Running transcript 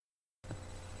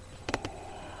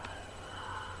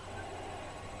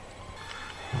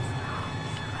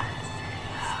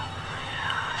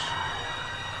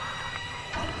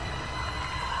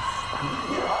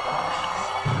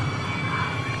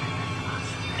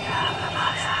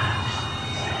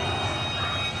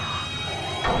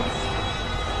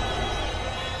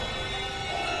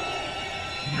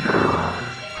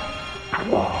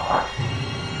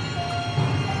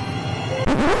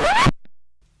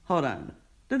Hold on.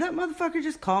 Did that motherfucker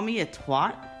just call me a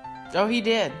twat? Oh, he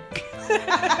did.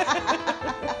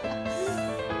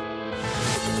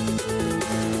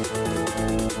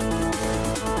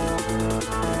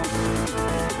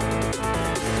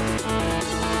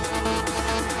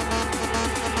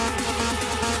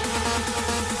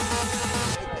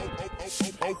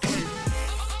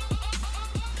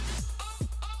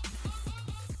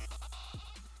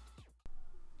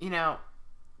 You know,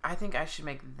 I think I should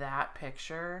make that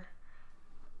picture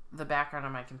the background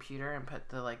on my computer and put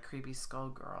the like creepy skull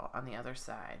girl on the other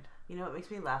side. You know what makes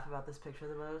me laugh about this picture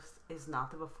the most is not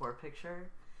the before picture.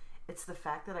 It's the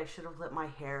fact that I should have let my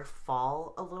hair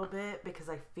fall a little bit because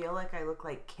I feel like I look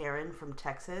like Karen from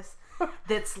Texas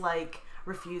that's like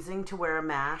refusing to wear a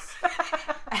mask.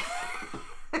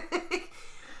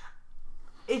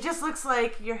 It just looks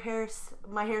like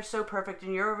my hair's so perfect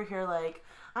and you're over here like,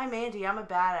 I'm Andy, I'm a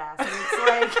badass. And it's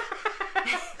like...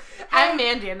 I'm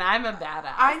Mandy and I'm a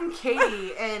badass. I'm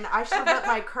Katie and I should let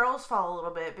my curls fall a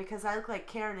little bit because I look like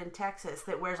Karen in Texas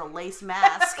that wears a lace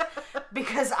mask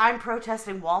because I'm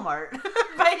protesting Walmart.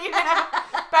 But you know,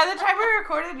 by the time we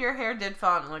recorded, your hair did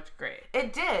fall and it looked great.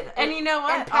 It did. And you know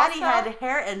what? And Patty also, had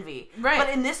hair envy. Right. But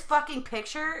in this fucking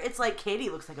picture, it's like Katie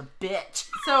looks like a bitch.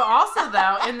 So also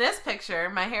though, in this picture,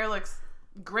 my hair looks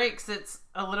great because it's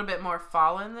a little bit more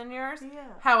fallen than yours. Yeah.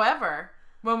 However,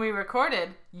 when we recorded,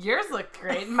 yours looked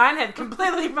great. Mine had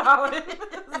completely fallen.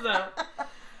 So,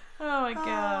 oh my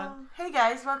god. Hey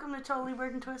guys, welcome to Totally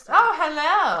Weird and Twisted. Oh,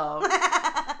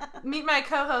 hello. Meet my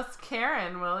co-host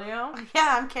Karen, will you?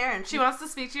 Yeah, I'm Karen. She wants to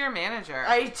speak to your manager.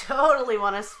 I totally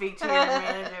want to speak to your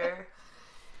manager.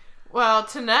 Well,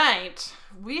 tonight,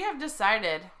 we have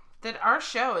decided that our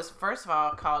show is, first of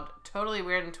all, called Totally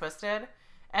Weird and Twisted.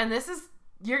 And this is,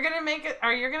 you're going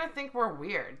to think we're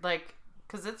weird. Like,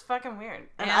 because it's fucking weird.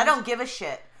 And I don't give a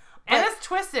shit. And it's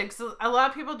twisted, because a lot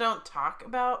of people don't talk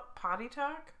about potty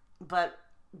talk. But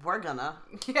we're gonna.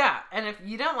 Yeah, and if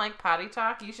you don't like potty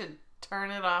talk, you should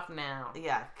turn it off now.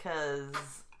 Yeah,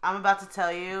 because I'm about to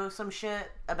tell you some shit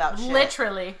about shit.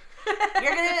 Literally.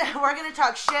 We're gonna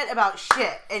talk shit about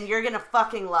shit, and you're gonna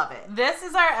fucking love it. This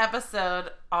is our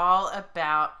episode all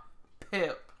about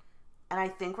poop. And I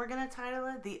think we're gonna title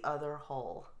it The Other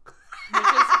Hole. Which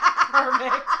is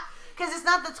perfect. Because it's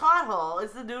not the twat hole,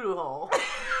 it's the doo-doo hole.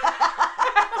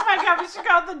 Oh my god, we should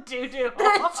call it the doo-doo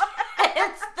hole.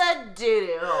 It's the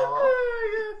doo-doo hole.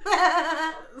 Oh my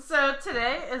god. So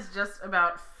today is just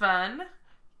about fun.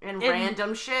 And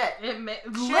random shit.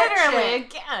 Literally,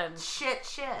 again. Shit.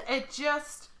 It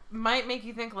just might make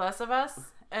you think less of us.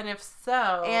 And if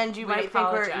so, and you might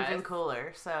apologize. think we're even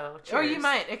cooler. So, cheers. Or you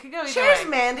might. It could go either cheers, way.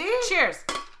 Mandy. Cheers.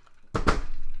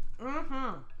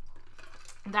 Mm-hmm.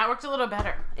 That worked a little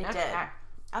better. It did.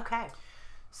 Okay.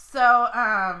 So,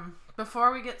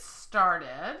 before we get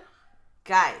started,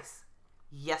 guys,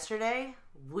 yesterday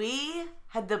we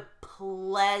had the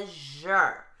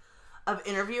pleasure of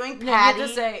interviewing Patty. No, you have to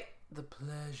say the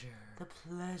pleasure. The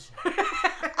pleasure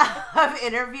of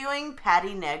interviewing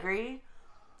Patty Negri.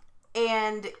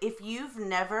 And if you've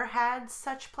never had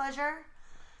such pleasure,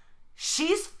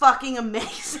 she's fucking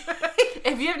amazing.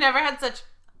 If you've never had such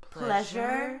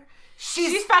pleasure,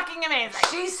 she's fucking amazing.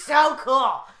 She's so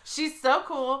cool. She's so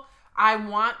cool. I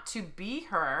want to be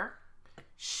her.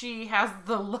 She has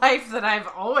the life that I've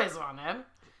always wanted.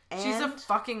 And she's a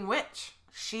fucking witch.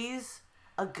 She's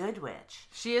a good witch.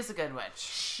 She is a good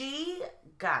witch.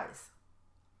 Guys,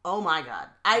 oh my god.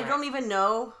 I don't even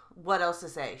know what else to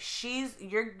say.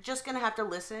 You're just gonna have to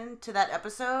listen to that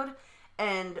episode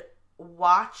and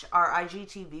watch our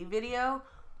IGTV video.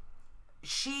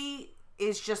 She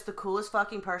is just the coolest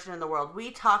fucking person in the world.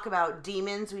 We talk about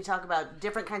demons, we talk about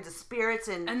different kinds of spirits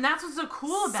and that's what's so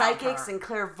cool about psychics her. And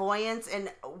clairvoyance,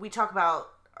 and we talk about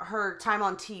her time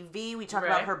on TV, we talk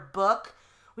about her book,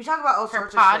 we talk about all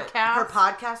sorts of shit. Her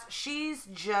podcast. She's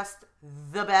just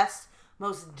the best,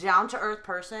 most down-to-earth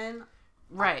person.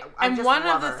 Right. I and just one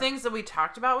love of the her. things that we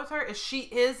talked about with her is she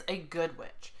is a good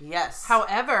witch. Yes.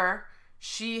 However,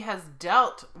 she has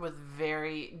dealt with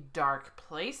very dark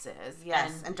places.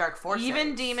 Yes, and dark forces.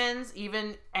 Even demons,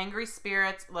 even angry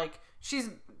spirits. Like, she's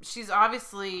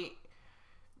obviously,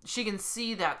 she can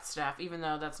see that stuff, even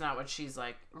though that's not what she's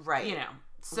like. Right. You know.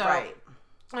 So,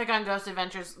 like on Ghost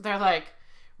Adventures, they're like,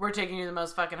 we're taking you to the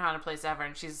most fucking haunted place ever.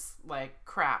 And she's like,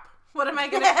 crap. What am I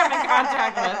going to come in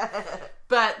contact with?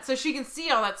 But, so she can see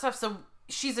all that stuff. So,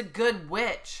 she's a good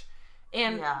witch.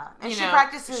 And, she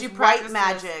practices white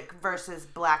magic versus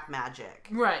black magic.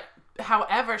 Right.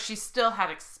 However, she still had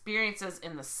experiences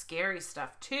in the scary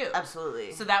stuff too.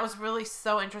 Absolutely. So that was really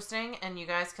so interesting, and you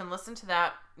guys can listen to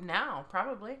that now,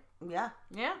 probably. Yeah.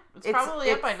 Yeah, it's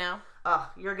probably up by now. Oh,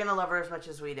 you're gonna love her as much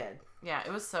as we did. Yeah,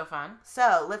 it was so fun.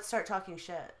 So, let's start talking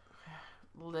shit.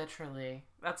 Literally.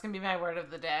 That's gonna be my word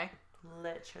of the day.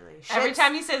 Literally. Every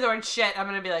time you say the word shit, I'm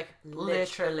gonna be like,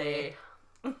 literally.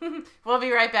 We'll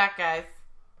be right back, guys.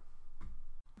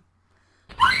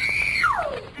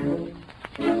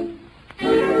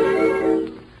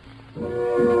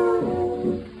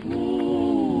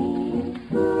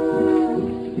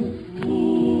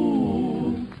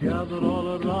 Gather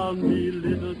all around me,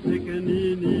 little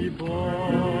pickaninny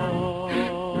boys.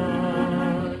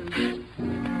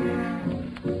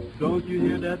 Don't you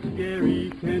hear that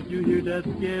scary? Can't you hear that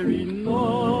scary noise?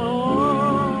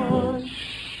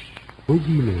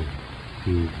 Boogeyman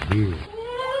is here.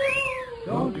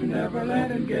 Don't you never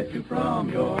let him get you from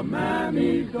your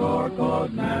mammy's door, 'cause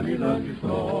mammy loves you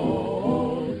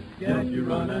so. Get you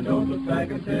run and don't look back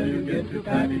until you get to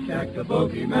Patty Shack. The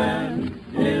boogeyman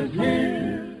is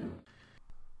here.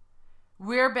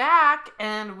 We're back,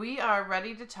 and we are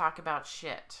ready to talk about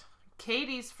shit.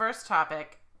 Katie's first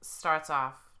topic starts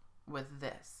off with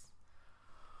this.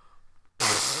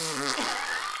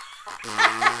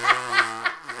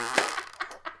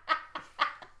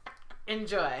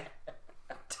 Enjoy.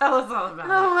 Tell us all about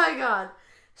it. Oh my god.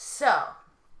 So,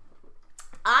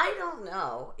 I don't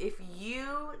know if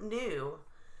you knew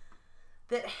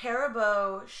that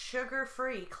Haribo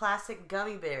sugar-free classic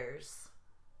gummy bears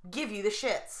give you the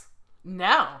shits.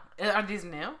 No. Are these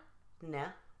new? No.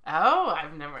 Oh,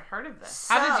 I've never heard of this.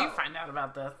 How did you find out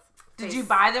about this? Did you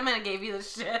buy them and it gave you the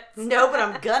shits? No, but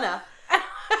I'm gonna.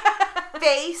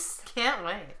 Can't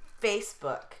wait.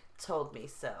 Facebook told me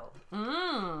so.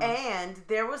 And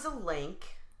there was a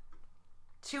link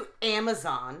to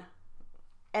Amazon,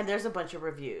 and there's a bunch of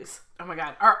reviews. Oh my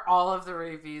god, are all of the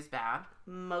reviews bad?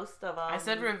 Most of them. I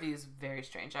said reviews very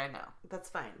strange, I know. That's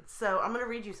fine. So I'm gonna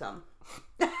read you some.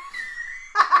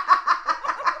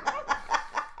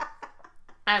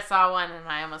 I saw one and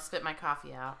I almost spit my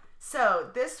coffee out. So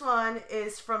this one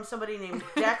is from somebody named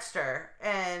Dexter,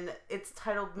 and it's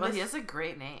titled... Well, he has a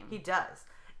great name. He does.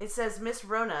 It says, Miss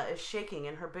Rona is shaking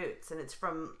in her boots, and it's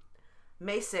from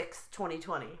May 6th,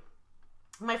 2020.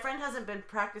 My friend hasn't been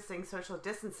practicing social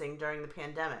distancing during the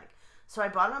pandemic, so I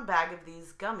bought him a bag of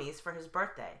these gummies for his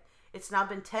birthday. It's now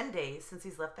been 10 days since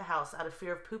he's left the house out of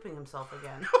fear of pooping himself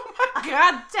again. Oh my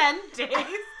god, 10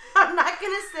 days? I'm not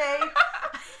going to say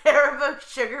Haribo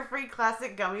sugar-free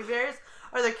classic gummy bears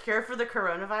are the cure for the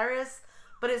coronavirus,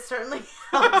 but it certainly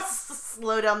helps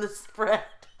slow down the spread.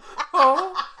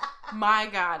 Oh my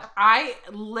god. I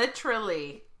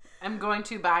literally am going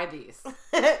to buy these.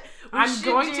 I'm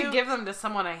going to give them to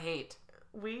someone I hate.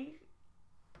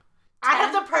 I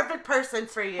have the perfect person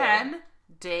for you. 10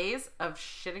 days of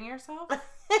shitting yourself?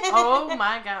 Oh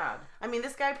my god. I mean,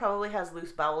 this guy probably has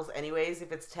loose bowels anyways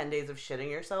if it's 10 days of shitting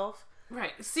yourself.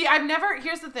 Right. See,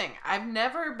 here's the thing. I've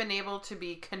never been able to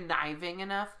be conniving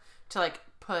enough to, like,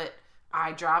 put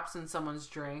eye drops in someone's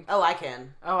drink. Oh, I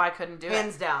can. Oh, I couldn't do it.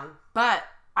 Hands down. But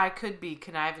I could be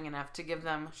conniving enough to give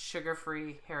them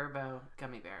sugar-free Haribo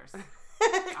gummy bears.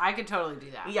 I could totally do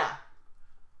that. Yeah.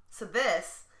 So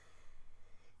this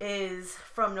is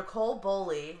from Nicole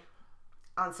Boley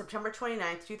on September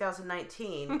 29th,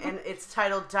 2019, and it's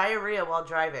titled Diarrhea While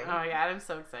Driving. Oh, yeah, I'm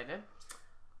so excited.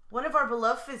 One of our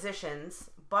beloved physicians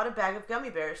bought a bag of gummy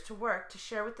bears to work to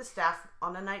share with the staff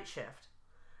on a night shift.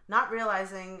 Not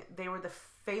realizing they were the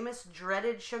famous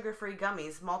dreaded sugar-free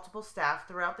gummies, multiple staff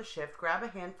throughout the shift grab a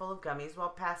handful of gummies while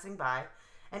passing by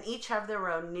and each have their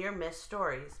own near-miss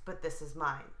stories, but this is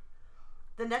mine.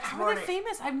 The next morning... How are they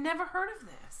famous? I've never heard of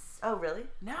this. Oh, really?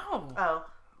 No. Oh.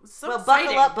 So well, exciting.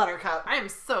 Buckle up, Buttercup. I am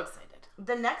so excited.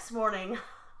 The next morning...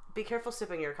 Be careful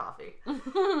sipping your coffee.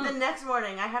 The next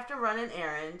morning, I have to run an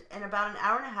errand and about an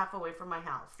hour and a half away from my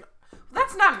house.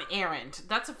 That's not an errand.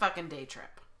 That's a fucking day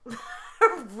trip.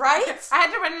 Right? I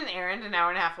had to run an errand an hour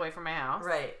and a half away from my house.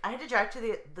 Right. I had to drive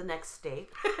to the next state.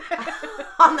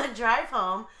 On the drive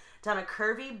home, down a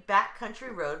curvy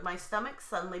backcountry road, my stomach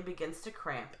suddenly begins to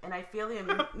cramp, and I feel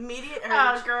the immediate urge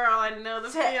Oh, girl, I know the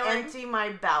to feeling. empty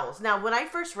my bowels. Now, when I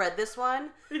first read this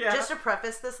one, Yeah. just to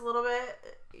preface this a little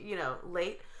bit,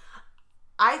 late,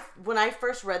 when I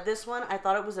first read this one, I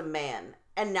thought it was a man.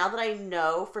 And now that I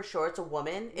know for sure it's a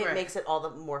woman, it Right. makes it all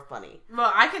the more funny.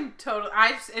 Well, I can totally...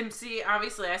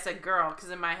 obviously I said girl,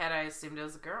 because in my head I assumed it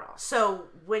was a girl. So,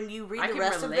 when you read I the can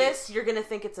rest of relate. this, you're going to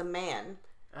think it's a man.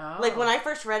 Oh. Like, when I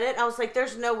first read it, I was like,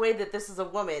 there's no way that this is a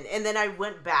woman. And then I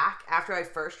went back after I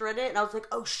first read it, and I was like,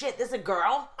 oh shit, this is a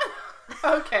girl?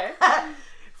 Okay.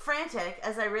 Frantic,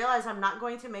 as I realize I'm not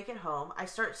going to make it home, I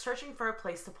start searching for a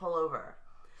place to pull over.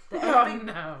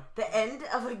 The end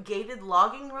of a gated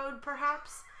logging road,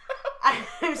 perhaps?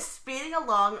 I'm speeding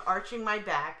along, arching my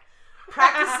back,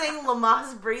 practicing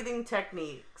Lamaze breathing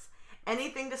techniques.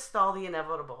 Anything to stall the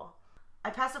inevitable.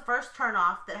 I pass a first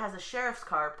turnoff that has a sheriff's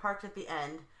car parked at the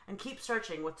end and keep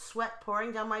searching with sweat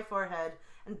pouring down my forehead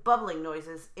and bubbling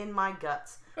noises in my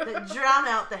guts that drown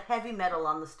out the heavy metal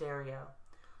on the stereo.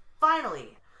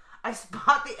 Finally, I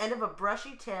spot the end of a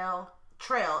brushy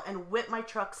trail and whip my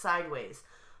truck sideways,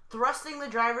 thrusting the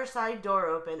driver's side door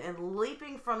open and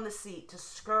leaping from the seat to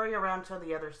scurry around to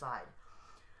the other side.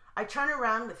 I turn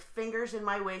around with fingers in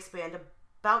my waistband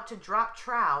about to drop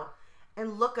trow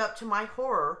and look up to my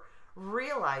horror,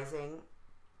 realizing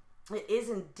it is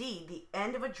indeed the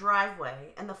end of a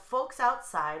driveway and the folks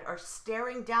outside are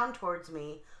staring down towards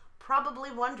me,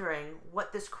 probably wondering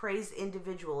what this crazed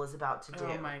individual is about to do.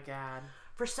 Oh my God.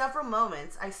 For several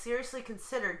moments, I seriously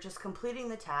considered just completing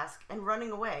the task and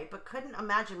running away, but couldn't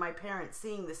imagine my parents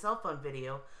seeing the cell phone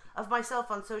video of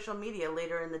myself on social media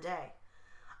later in the day.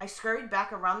 I scurried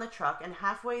back around the truck, and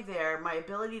halfway there, my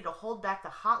ability to hold back the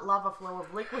hot lava flow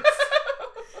of liquid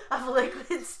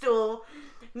stool,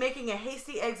 making a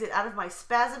hasty exit out of my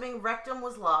spasming rectum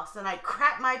was lost, and I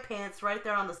crapped my pants right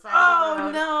there on the side of the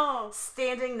road, no!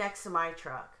 standing next to my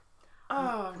truck.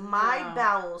 Oh, my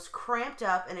bowels cramped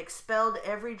up and expelled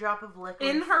every drop of liquid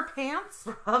in her pants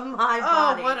from my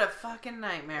body. Oh, what a fucking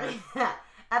nightmare.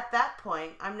 At that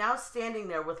point, I'm now standing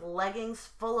there with leggings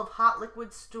full of hot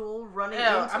liquid stool running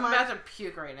into I'm about to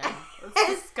puke right now.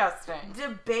 It's disgusting.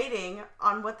 Debating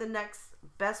on what the next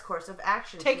best course of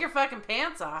action Take your fucking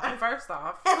pants off, first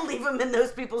off. and leave them in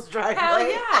those people's driveway. Hell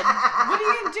yeah. What are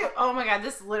you going to do? Oh my God,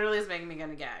 this literally is making me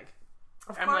gonna gag.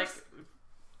 Of I'm course.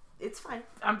 It's fine.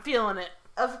 I'm feeling it.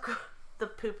 Of course. The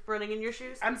poop running in your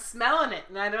shoes? I'm smelling it,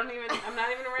 and I'm not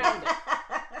even around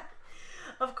it.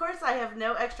 Of course, I have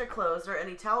no extra clothes or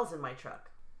any towels in my truck.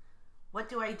 What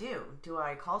do? Do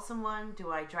I call someone?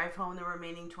 Do I drive home the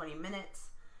remaining 20 minutes?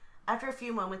 After a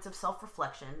few moments of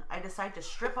self-reflection, I decide to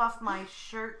strip off my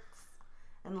shirts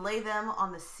and lay them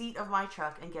on the seat of my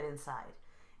truck and get inside.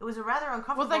 It was a rather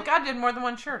uncomfortable... Well, thank God you had more than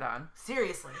one shirt on.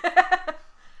 Seriously.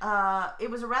 It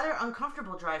was a rather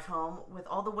uncomfortable drive home with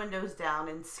all the windows down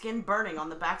and skin burning on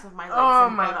the backs of my legs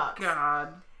and buttocks. Oh my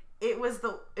God. It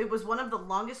was one of the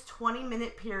longest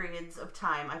 20-minute periods of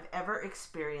time I've ever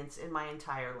experienced in my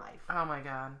entire life. Oh my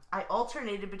God. I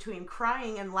alternated between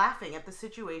crying and laughing at the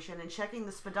situation and checking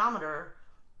the speedometer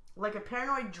like a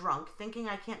paranoid drunk, thinking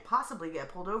I can't possibly get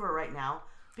pulled over right now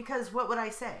because what would I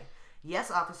say?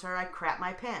 Yes, officer, I crap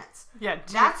my pants. Yeah,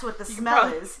 that's what the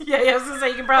smell is. Yeah, I was gonna say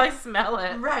you can probably smell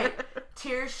it. Right.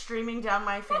 Tears streaming down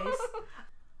my face.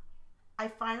 I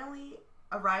finally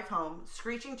arrive home,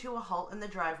 screeching to a halt in the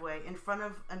driveway in front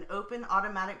of an open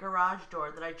automatic garage door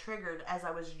that I triggered as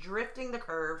I was drifting the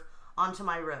curve onto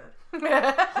my road.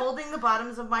 Holding the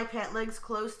bottoms of my pant legs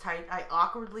closed tight, I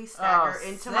awkwardly stagger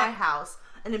into my house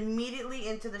and immediately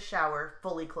into the shower,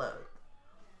 fully clothed.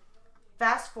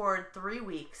 Fast forward 3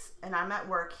 weeks, and I'm at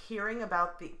work hearing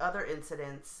about the other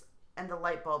incidents, and the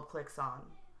light bulb clicks on.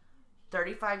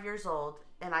 35 years old,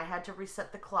 and I had to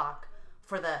reset the clock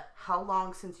for the how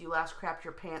long since you last crapped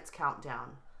your pants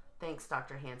countdown. Thanks,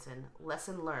 Dr. Hansen.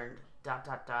 Lesson learned, ...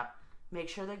 Make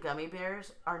sure the gummy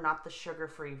bears are not the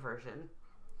sugar-free version.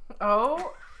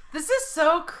 Oh, this is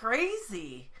so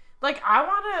crazy. Like, I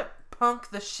want to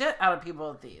punk the shit out of people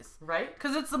with these. Right?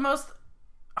 Because it's the most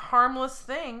harmless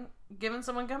thing, giving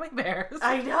someone gummy bears.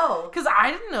 I know. Because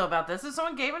I didn't know about this. If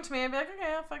someone gave them to me, I'd be like,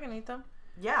 okay, I'll fucking eat them.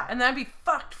 Yeah. And then I'd be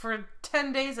fucked for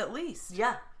 10 days at least.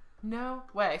 Yeah. No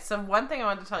way. So one thing I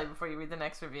wanted to tell you before you read the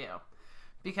next review.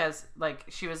 Because, like,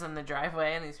 she was in the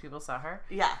driveway and these people saw her.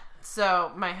 Yeah.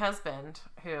 So my husband,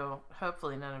 who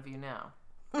hopefully none of you know,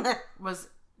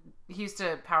 he used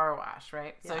to power wash,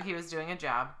 right? Yeah. So he was doing a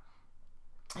job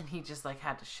and he just, like,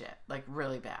 had to shit, like,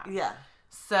 really bad. Yeah.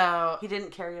 So He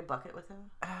didn't carry a bucket with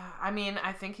him? I mean,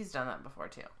 I think he's done that before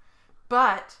too.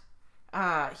 But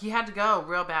he had to go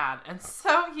real bad. And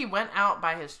so he went out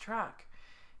by his truck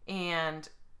and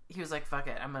he was like, fuck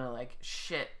it, I'm gonna like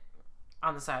shit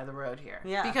on the side of the road here.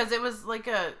 Yeah. Because it was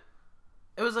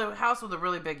a house with a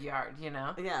really big yard, you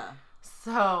know? Yeah.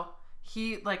 So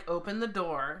he like opened the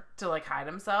door to like hide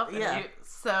himself. And Yeah.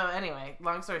 So anyway,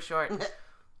 long story short,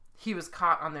 he was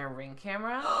caught on their Ring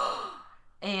camera.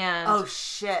 And oh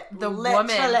shit! the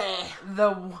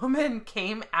woman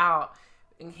came out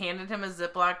and handed him a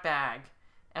Ziploc bag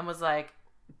and was like,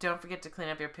 "Don't forget to clean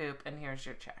up your poop, and here's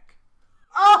your check."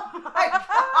 Oh my god!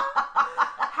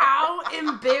 How How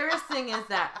embarrassing is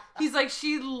that? He's like,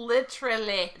 she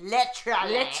literally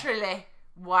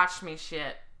watched me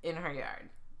shit in her yard.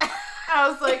 I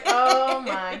was like, oh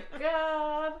my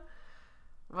God.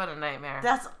 What a nightmare.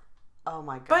 Oh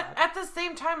my God. But at the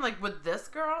same time, like with this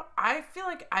girl, I feel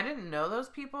like I didn't know those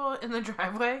people in the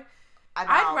driveway.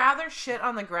 I'd rather shit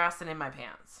on the grass than in my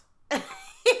pants.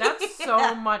 That's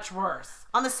so much worse.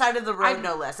 On the side of the road,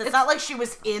 no less. It's not like she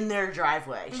was in their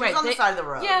driveway. She was on the side of the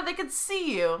road. Yeah, they could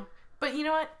see you. But you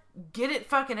know what? Get it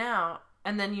fucking out.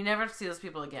 And then you never see those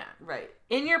people again. Right.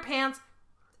 In your pants,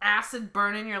 acid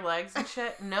burning your legs and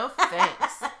shit. No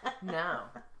thanks. No.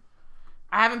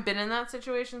 I haven't been in that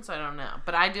situation, so I don't know.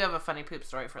 But I do have a funny poop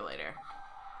story for later.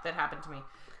 That happened to me.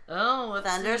 Oh, let's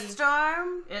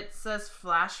Thunderstorm? see. It says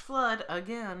flash flood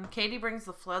again. Katie brings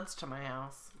the floods to my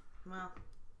house. Well,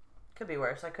 could be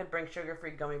worse. I could bring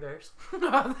sugar-free gummy bears.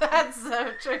 Oh, that's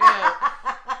so true.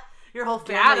 Your whole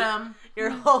family.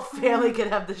 Your whole family could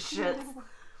have the shits.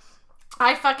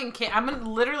 I fucking can't. I'm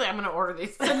gonna order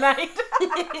these tonight.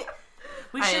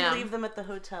 We should leave them at the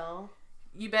hotel.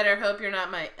 You better hope you're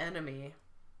not my enemy.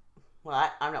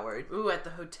 Well, I'm not worried. Ooh, at the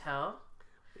hotel?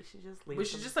 We should just leave. We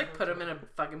should just like put them in a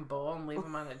fucking bowl and leave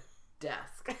them on a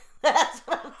desk. That's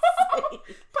what I'm saying.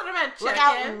 Put them at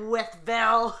check-in. Look out,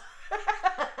 Withville.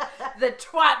 The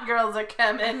twat girls are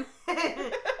coming.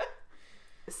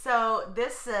 So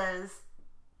this says,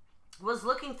 was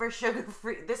looking for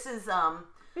sugar-free. This is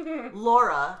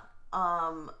Laura.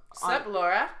 Sup,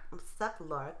 Laura? Sup,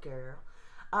 Laura, girl.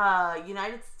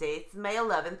 United States, May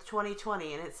 11th,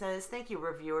 2020, and it says, thank you,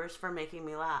 reviewers, for making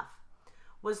me laugh.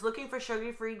 Was looking for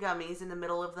sugar-free gummies in the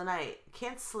middle of the night.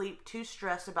 Can't sleep, too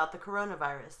stressed about the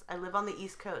coronavirus. I live on the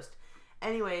East Coast.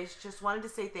 Anyways, just wanted to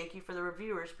say thank you for the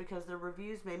reviewers because the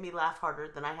reviews made me laugh harder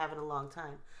than I have in a long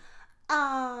time.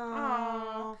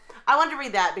 Oh, I wanted to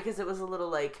read that because it was a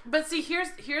little like. But see,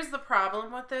 here's the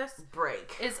problem with this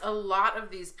break. Is a lot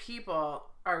of these people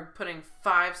are putting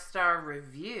 5-star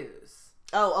reviews.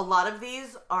 Oh, a lot of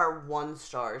these are 1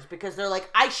 stars because they're like,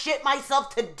 I shit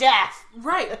myself to death.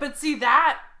 Right, but see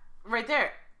that right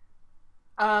there.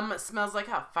 Smells like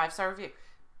hell. 5-star review.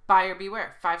 Buyer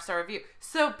beware. 5-star review.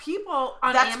 So people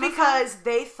on That's Amazon, because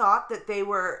they thought that they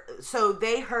were. So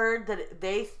they heard that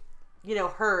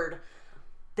heard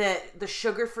that the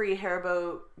sugar-free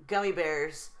Haribo gummy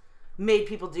bears made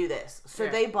people do this. So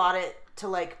they bought it to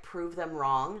like prove them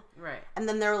wrong. Right. And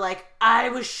then they're like, I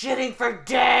was shitting for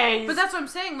days. But that's what I'm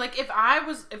saying. Like if I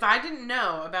didn't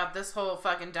know about this whole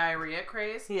fucking diarrhea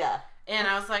craze. Yeah. And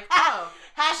I was like, oh.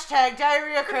 Hashtag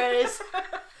diarrhea craze.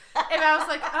 And I was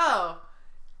like, oh,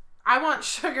 I want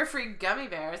sugar-free gummy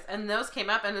bears. And those came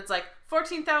up and it's like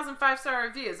 14,000 5-star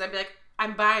reviews. I'd be like,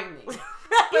 I'm buying these.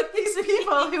 But these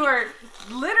people who are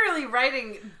literally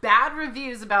writing bad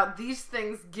reviews about these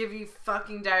things give you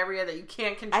fucking diarrhea that you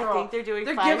can't control. I think they're doing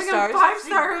they're 5 giving stars. Them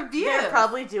 5-star reviews. They're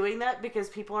probably doing that because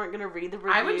people aren't going to read the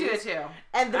reviews. I would do it too.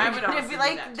 And they're going to be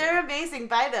like, they're amazing,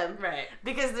 buy them. Right.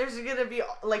 Because there's going to be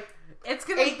like it's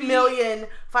gonna 8 million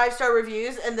 5-star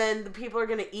reviews and then the people are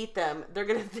going to eat them. They're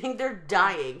going to think they're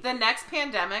dying. The next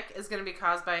pandemic is going to be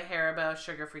caused by Haribo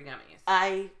sugar-free gummies.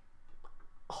 I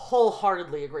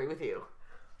wholeheartedly agree with you.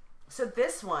 So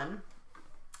this one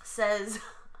says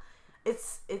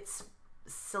it's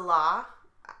Salah.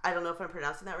 I don't know if I'm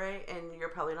pronouncing that right, and you're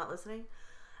probably not listening.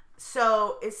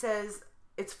 So it says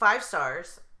it's 5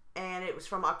 stars, and it was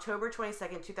from October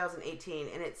 22nd, 2018,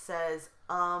 and it says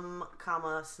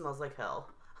smells like hell.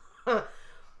 It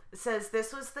says,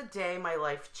 this was the day my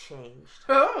life changed.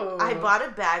 Oh. I bought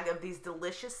a bag of these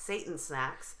delicious Satan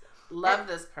snacks. Love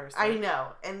this person. I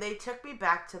know. And they took me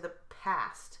back to the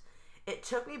past. It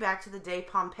took me back to the day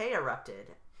Pompeii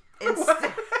erupted.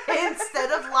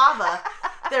 Instead of lava,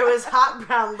 there was hot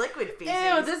brown liquid feces.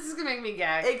 Ew, this is going to make me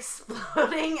gag.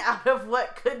 Exploding out of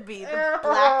what could be the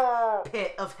black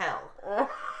pit of hell.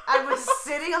 I was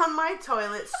sitting on my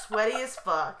toilet, sweaty as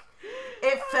fuck.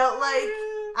 It felt like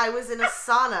I was in a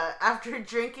sauna after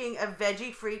drinking a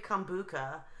veggie-free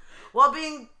kombucha while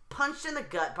being punched in the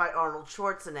gut by Arnold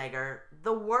Schwarzenegger.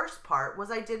 The worst part was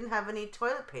I didn't have any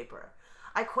toilet paper.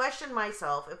 I questioned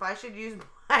myself if I should use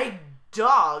my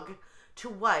dog to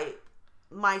wipe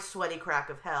my sweaty crack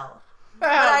of hell.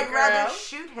 But I'd rather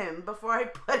shoot him before I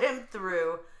put him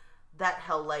through that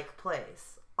hell-like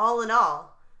place. All in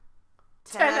all,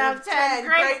 10 out of 10.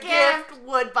 Great gift.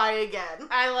 Would buy again.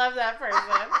 I love that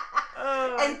person.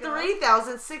 And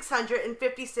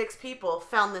 3,656 people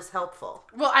found this helpful.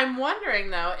 Well, I'm wondering,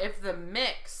 though, if the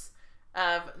mix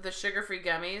of the sugar-free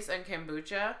gummies and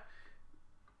kombucha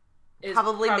is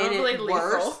probably made it lethal.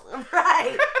 Worse.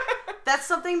 Right. That's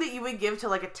something that you would give to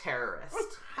like a terrorist.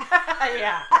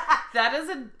 Yeah. That is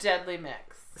a deadly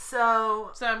mix.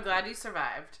 So I'm glad you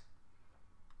survived.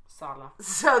 Sala.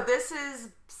 So this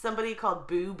is somebody called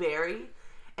Boo Berry,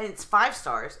 and it's 5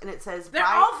 stars, and it says they're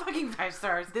all fucking 5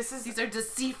 stars. These are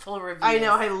deceitful reviews. I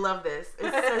know, I love this.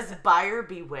 It says buyer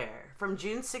beware from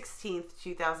June 16th,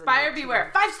 2019. Buyer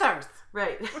beware, 5 stars.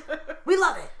 Right. We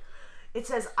love it. It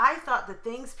says, I thought the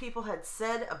things people had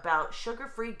said about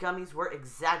sugar-free gummies were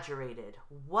exaggerated.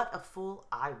 What a fool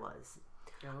I was.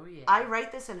 Oh, yeah. I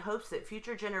write this in hopes that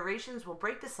future generations will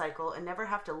break the cycle and never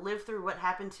have to live through what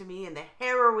happened to me in the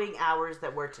harrowing hours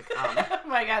that were to come. Oh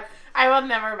my God. I will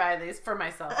never buy these for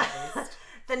myself, at least.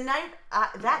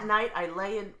 That night, I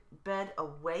lay in bed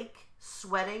awake,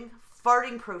 sweating,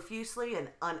 farting profusely, and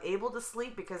unable to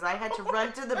sleep because I had to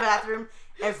run to the bathroom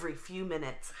every few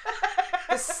minutes.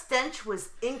 The stench was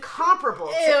incomparable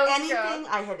to anything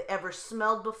I had ever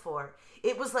smelled before.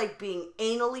 It was like being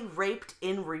anally raped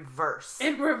in reverse.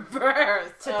 In reverse.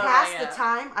 To pass the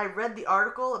time, I read the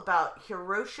article about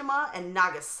Hiroshima and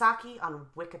Nagasaki on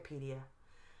Wikipedia.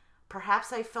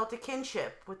 Perhaps I felt a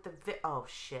kinship with the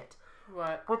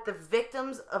with the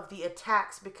victims of the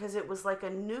attacks because it was like a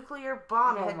nuclear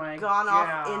bomb had gone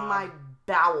off in my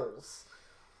bowels.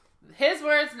 His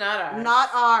words, not ours. Not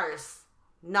ours.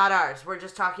 Not ours. We're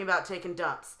just talking about taking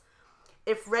dumps.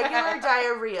 If regular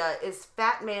diarrhea is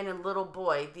fat man and little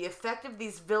boy, the effect of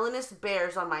these villainous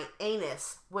bears on my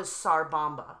anus was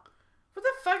Sarbamba. What the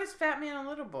fuck is fat man and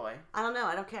little boy? I don't know.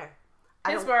 I don't care.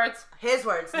 His words. His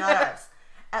words, not ours.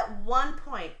 At one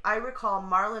point, I recall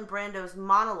Marlon Brando's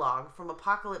monologue from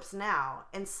Apocalypse Now,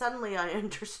 and suddenly I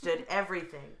understood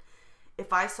everything.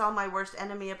 If I saw my worst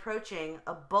enemy approaching,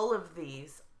 a bowl of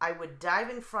these, I would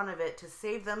dive in front of it to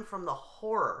save them from the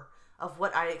horror of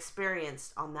what I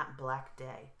experienced on that black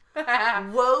day.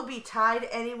 Woe betide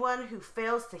anyone who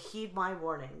fails to heed my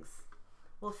warnings.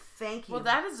 Well, thank you. Well,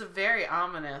 that is a very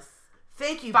ominous.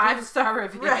 Thank you. 5-star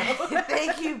review. Right.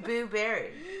 Thank you, Boo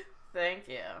Berry. Thank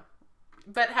you.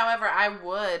 But, however, I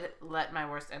would let my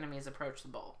worst enemies approach the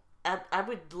bowl. I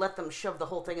would let them shove the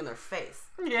whole thing in their face.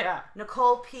 Yeah.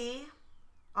 Nicole P.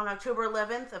 on October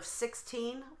 11th of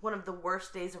 16, one of the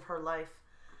worst days of her life.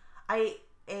 I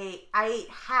ate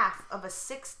half of a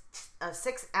 6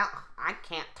 ounce. I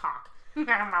can't talk.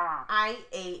 I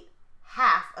ate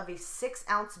half of a 6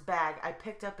 ounce bag I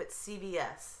picked up at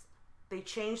CVS. They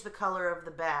changed the color of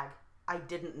the bag. I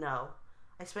didn't know.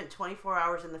 I spent 24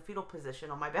 hours in the fetal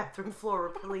position on my bathroom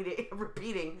floor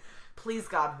repeating, please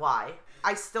God, why?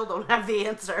 I still don't have the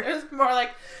answer. It was more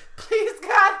like, please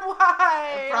God,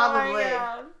 why? Probably.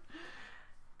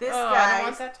 Oh guy, I don't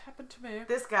want that to happen to me.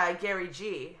 This guy, Gary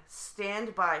G,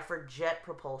 stand by for jet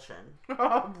propulsion.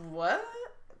 Oh, what?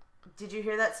 Did you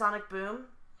hear that sonic boom?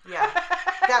 Yeah.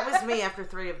 That was me after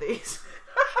 3 of these.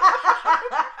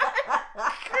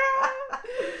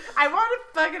 I want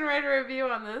to fucking write a review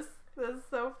on this. This is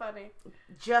so funny.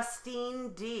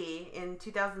 Justine D in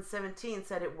 2017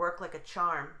 said it worked like a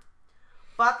charm.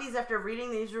 Bought these after reading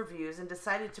these reviews and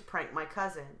decided to prank my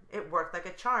cousin. It worked like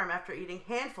a charm after eating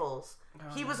handfuls.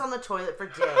 He was on the toilet for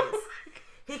days.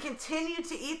 He continued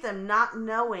to eat them, not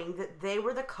knowing that they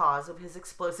were the cause of his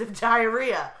explosive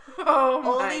diarrhea. Oh my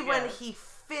Only God. when he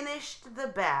finished the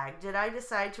bag did I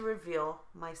decide to reveal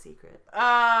my secret.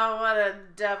 Oh, what a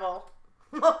devil.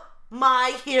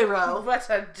 My hero. What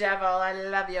a devil. I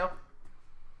love you.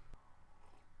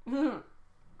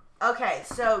 Okay,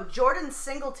 so Jordan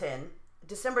Singleton,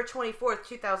 December 24th,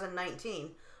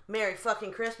 2019. Merry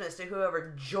fucking Christmas to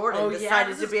whoever Jordan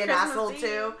decided to be an asshole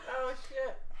to. Oh,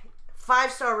 shit.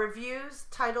 5-star reviews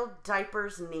titled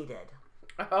Diapers Needed.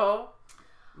 Oh,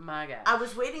 my God. I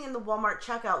was waiting in the Walmart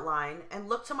checkout line and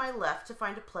looked to my left to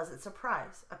find a pleasant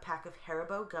surprise. A pack of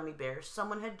Haribo gummy bears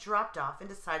someone had dropped off and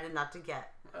decided not to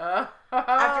get.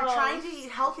 After trying to eat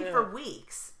healthy for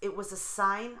weeks, it was a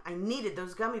sign I needed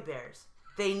those gummy bears.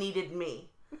 They needed me.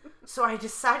 So I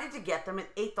decided to get them and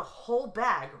ate the whole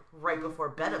bag right before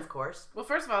bed, of course. Well,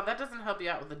 first of all, that doesn't help you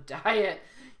out with a diet.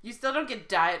 You still don't get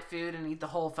diet food and eat the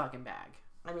whole fucking bag.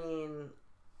 I mean,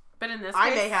 but in this I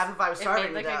case, may have if I was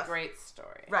starving it made to like death. a great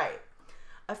story. Right.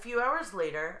 A few hours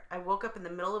later, I woke up in the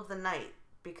middle of the night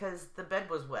because the bed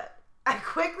was wet. I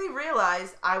quickly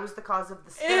realized I was the cause of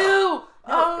the spill. Ew!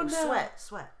 No,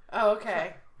 Sweat. Oh, okay.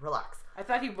 Sweat. Relax. I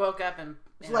thought he woke up and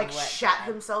like shat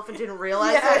himself and didn't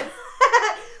realize it.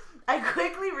 I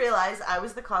quickly realized I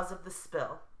was the cause of the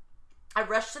spill. I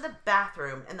rushed to the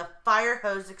bathroom and the fire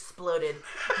hose exploded,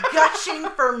 gushing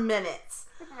for minutes.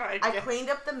 I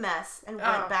cleaned up the mess and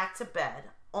went back to bed,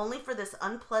 only for this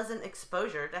unpleasant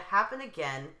exposure to happen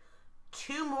again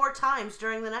 2 more times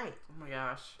during the night. Oh my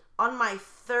gosh. On my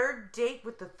 3rd date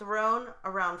with the throne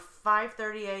around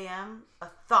 5:30 a.m., a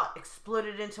thought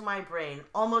exploded into my brain,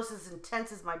 almost as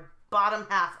intense as my bottom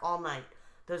half all night.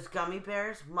 Those gummy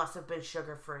bears must have been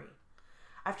sugar-free.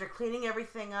 After cleaning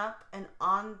everything up and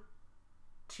on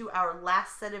to our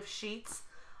last set of sheets,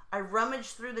 I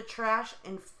rummaged through the trash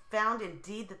and found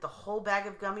indeed that the whole bag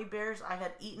of gummy bears I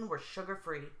had eaten were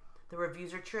sugar-free. The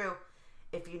reviews are true.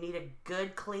 If you need a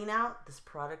good clean out, this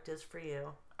product is for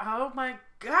you. Oh my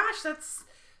gosh, that's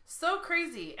so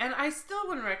crazy. And I still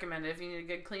wouldn't recommend it if you need a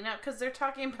good clean out because they're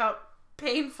talking about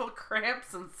painful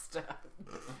cramps and stuff.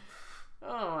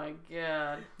 Oh my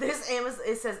god.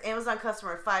 It says Amazon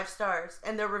customer 5 stars,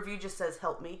 and their review just says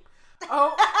help me.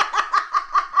 Oh.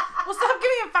 Well, stop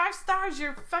giving it 5 stars.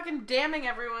 You're fucking damning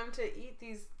everyone to eat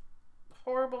these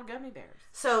horrible gummy bears.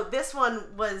 So this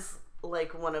one was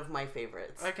like one of my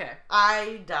favorites. Okay.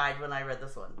 I died when I read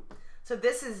this one. So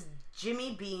this is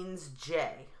Jimmy Beans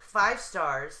J. 5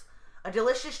 stars. A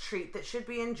delicious treat that should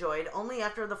be enjoyed only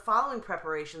after the following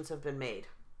preparations have been made.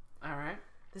 All right.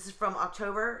 This is from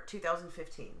October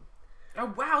 2015.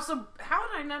 Oh, wow. So how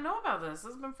did I not know about this?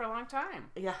 This has been for a long time.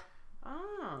 Yeah.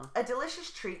 Oh. A delicious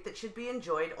treat that should be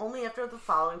enjoyed only after the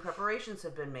following preparations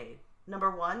have been made. Number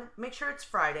 1, make sure it's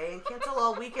Friday and cancel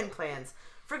all weekend plans.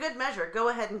 For good measure, go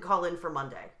ahead and call in for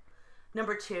Monday.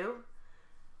 Number 2,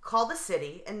 call the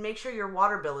city and make sure your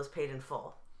water bill is paid in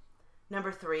full.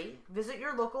 Number 3, visit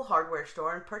your local hardware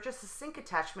store and purchase a sink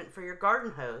attachment for your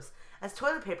garden hose, as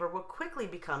toilet paper will quickly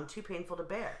become too painful to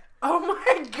bear. Oh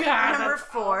my god. Number that's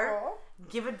 4, awful.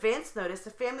 give advance notice to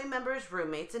family members,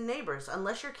 roommates, and neighbors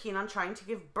unless you're keen on trying to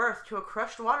give birth to a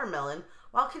crushed watermelon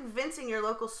while convincing your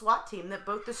local SWAT team that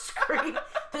both the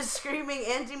screaming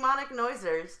and demonic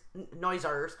noises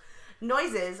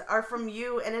are from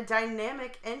you, and a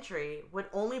dynamic entry would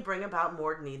only bring about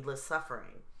more needless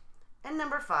suffering. And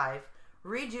number 5,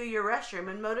 redo your restroom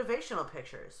in motivational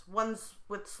pictures, ones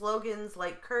with slogans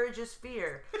like "Courage is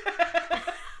fear,"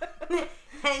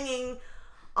 hanging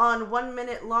on 1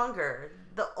 minute longer,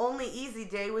 "The only easy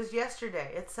day was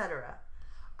yesterday," etc.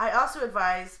 I also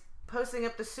advise posting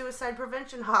up the suicide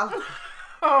prevention hotline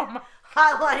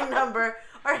number,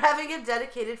 or having a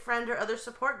dedicated friend or other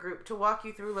support group to walk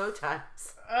you through low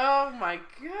times. Oh my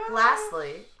god.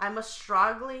 Lastly, I must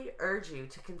strongly urge you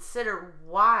to consider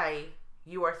why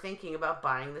you are thinking about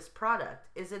buying this product.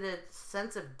 Is it a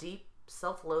sense of deep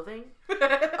self-loathing?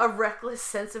 A reckless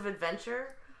sense of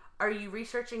adventure? Are you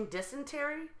researching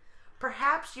dysentery?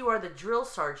 Perhaps you are the drill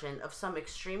sergeant of some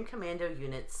extreme commando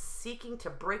unit seeking to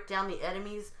break down the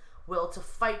enemy's will to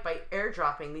fight by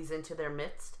airdropping these into their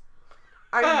midst.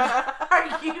 Are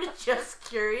you just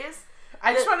curious?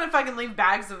 I just want to fucking leave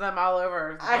bags of them all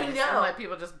over. I know. And let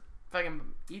people just fucking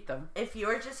eat them. If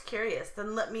you're just curious,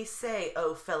 then let me say,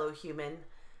 oh fellow human,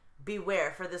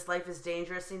 beware, for this life is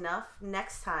dangerous enough.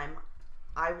 Next time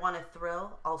I want a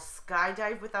thrill, I'll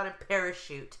skydive without a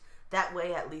parachute. That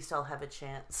way at least I'll have a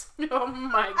chance. Oh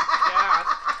my god.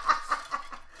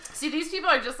 See, these people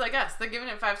are just like us. They're giving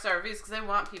it 5-star reviews because they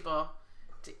want people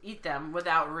to eat them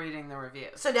without reading the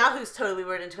reviews. So now who's totally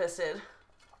weird and twisted?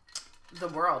 The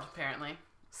world, apparently.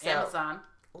 So, Amazon.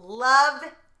 Love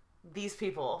these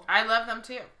people. I love them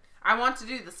too. I want to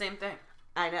do the same thing.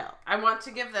 I know. I want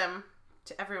to give them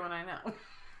to everyone I know.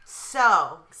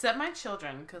 So. Except my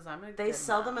children, because I'm a They good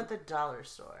sell mom. them at the dollar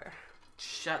store.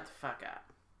 Shut the fuck up.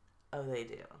 Oh, they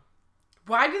do.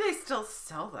 Why do they still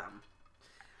sell them?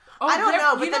 Oh, I don't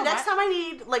know, but you the know next what? time I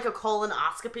need like a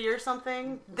colonoscopy or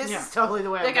something, this Yeah. is totally the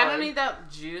way Like, I'm I don't going. need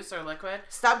that juice or liquid.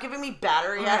 Stop giving me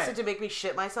battery All acid right. to make me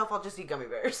shit myself. I'll just eat gummy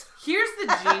bears. Here's the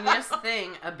genius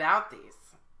thing about these.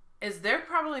 Is they're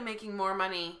probably making more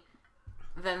money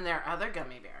than their other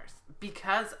gummy bears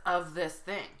because of this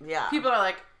thing. Yeah. People are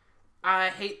like, I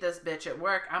hate this bitch at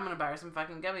work. I'm going to buy her some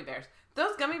fucking gummy bears.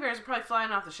 Those gummy bears are probably flying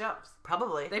off the shelves.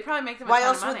 Probably. They probably make them a Why ton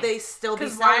else of money. would they still be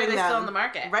Because selling why are they them? still in the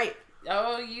market? Right.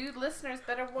 Oh, you listeners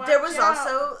better watch There was out.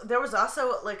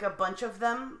 also like a bunch of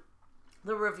them,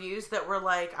 the reviews that were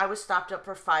like, I was stopped up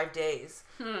for 5 days.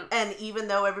 And even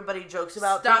though everybody jokes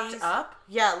about Stopped these, up?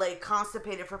 Yeah, like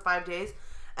constipated for 5 days.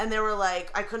 And they were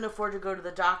like, I couldn't afford to go to the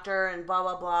doctor and blah,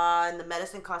 blah, blah. And the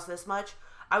medicine cost this much.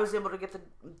 I was able to get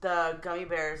the gummy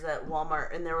bears at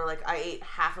Walmart. And they were like, I ate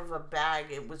half of a bag.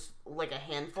 It was like a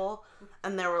handful.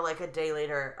 And they were like, a day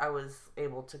later, I was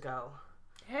able to go.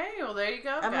 Hey, well, there you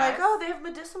go, I'm guys. like, oh, they have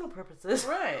medicinal purposes.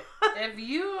 Right. If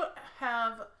you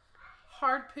have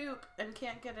hard poop and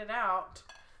can't get it out,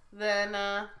 then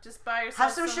just buy yourself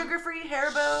Have some sugar-free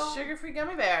Haribo. sugar-free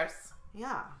gummy bears.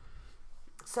 Yeah.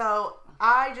 So,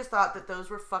 I just thought that those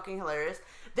were fucking hilarious.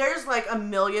 There's like a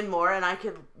million more, and I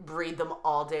could read them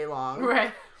all day long.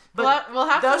 Right. But we'll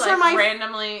have those to were my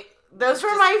randomly. Those were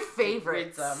my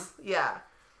favorites. Read them. Yeah.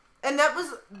 And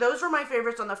those were my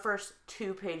favorites on the first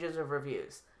 2 pages of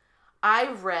reviews.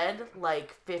 I read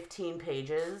like 15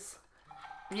 pages.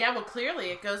 Yeah, well, clearly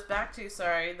it goes back to,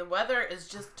 the weather is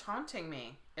just taunting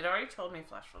me. It already told me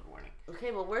flash flood warning.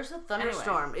 Okay, well, where's the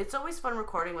thunderstorm? It's always fun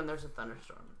recording when there's a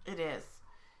thunderstorm. It is.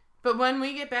 But when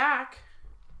we get back,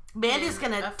 Mandy's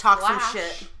gonna talk some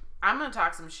shit. I'm gonna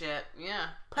talk some shit, yeah.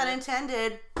 Pun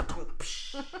intended.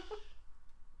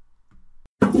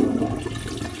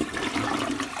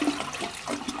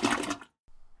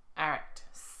 Alright,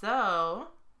 so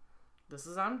this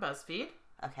is on BuzzFeed.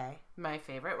 Okay. My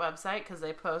favorite website because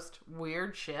they post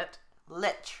weird shit.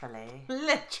 Literally.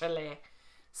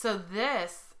 So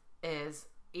this is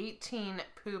 18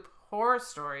 poop horror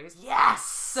stories. Yes!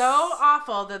 So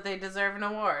awful that they deserve an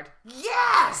award.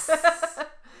 Yes!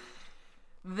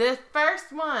 The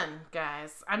first one,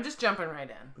 guys, I'm just jumping right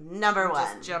in. Number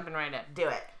 1. Just jumping right in. Do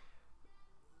it.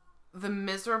 The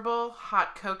miserable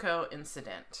hot cocoa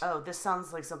incident. Oh, this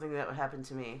sounds like something that would happen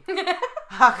to me.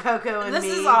 Hot cocoa and this me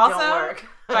is also don't work.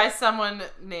 by someone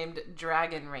named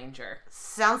Dragon Ranger.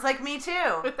 Sounds like me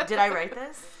too. Did I write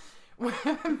this?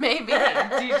 Maybe.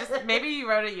 Maybe you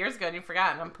wrote it years ago and you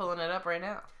forgot, and I'm pulling it up right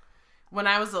now. When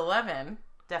I was 11...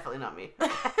 Definitely not me.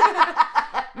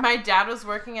 My dad was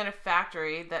working at a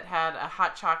factory that had a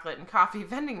hot chocolate and coffee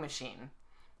vending machine.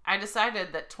 I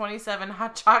decided that 27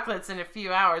 hot chocolates in a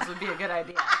few hours would be a good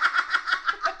idea.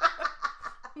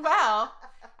 Well,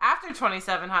 after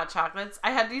 27 hot chocolates,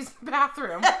 I had to use the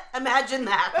bathroom. Imagine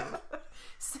that.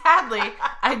 Sadly,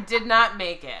 I did not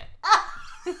make it.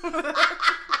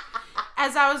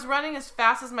 As I was running as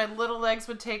fast as my little legs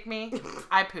would take me,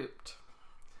 I pooped.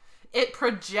 It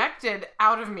projected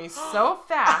out of me so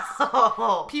fast,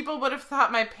 people would have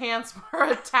thought my pants were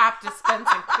a tap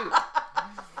dispensing poop.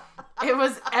 It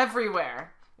was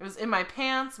everywhere. It was in my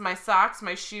pants, my socks,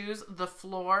 my shoes, the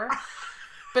floor.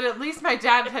 But at least my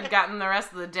dad had gotten the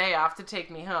rest of the day off to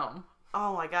take me home.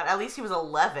 Oh my god, at least he was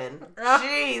 11.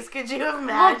 Jeez, could you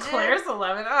imagine? Oh, Claire's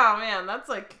 11. Oh man,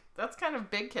 that's kind of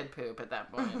big kid poop at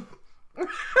that point.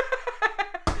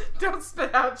 Don't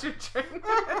spit out your drink.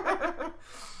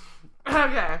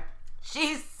 Okay.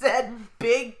 She said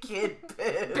big kid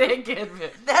poop. Big kid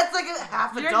poop. That's like a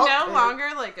half adult You're no poop.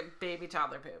 longer like a baby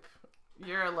toddler poop.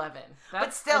 You're 11. That's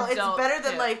but still, it's better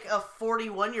than poop. like a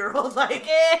 41-year-old like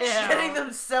shitting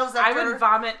themselves after. I would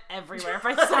vomit everywhere if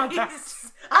I saw that.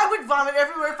 I would vomit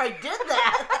everywhere if I did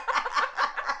that.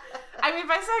 I mean,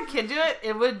 if I saw a kid do it,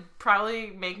 it would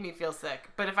probably make me feel sick.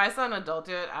 But if I saw an adult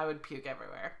do it, I would puke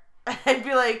everywhere. I'd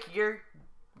be like, you're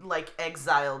like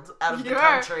exiled out of the You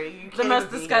country. You the can't most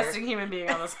even be disgusting here. human being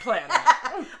on this planet.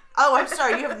 Oh, I'm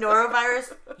sorry. You have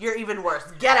norovirus? You're even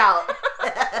worse. Get out.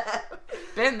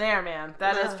 Been there, man.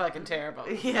 That is fucking terrible.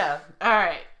 Yeah. All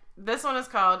right. This one is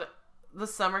called The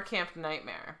Summer Camp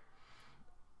Nightmare.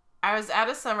 I was at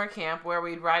a summer camp where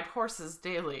we'd ride horses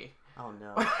daily. Oh,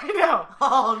 no. I know.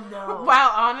 Oh, no.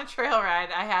 While on a trail ride,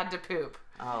 I had to poop.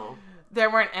 Oh. There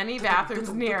weren't any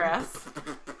bathrooms near us.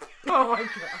 Oh, my God.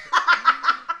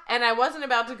 And I wasn't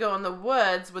about to go in the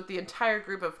woods with the entire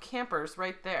group of campers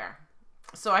right there.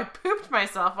 So I pooped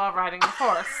myself while riding a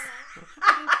horse.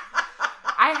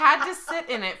 I had to sit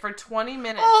in it for 20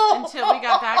 minutes until we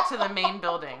got back to the main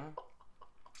building.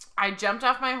 I jumped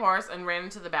off my horse and ran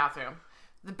into the bathroom.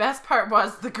 The best part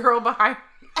was the girl behind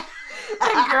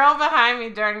me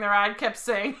during the ride kept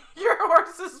saying, "Your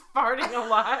horse is farting a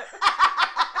lot."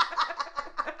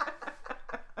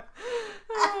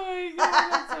 Oh my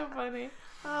God, that's so funny.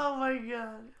 Oh my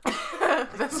God.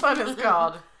 This one is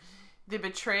called The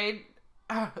Betrayed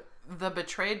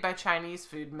by Chinese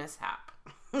Food Mishap.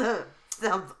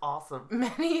 Sounds awesome.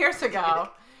 Many years ago,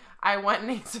 I went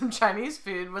and ate some Chinese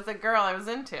food with a girl I was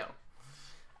into.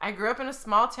 I grew up in a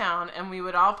small town, and we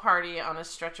would all party on a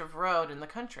stretch of road in the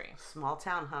country. Small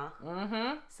town, huh?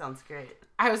 Mm-hmm. Sounds great.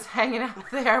 I was hanging out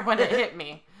there when it hit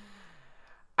me.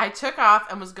 I took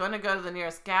off and was going to go to the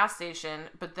nearest gas station,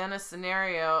 but then a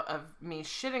scenario of me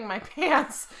shitting my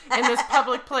pants in this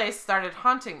public place started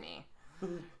haunting me.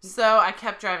 So I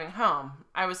kept driving home.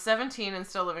 I was 17 and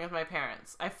still living with my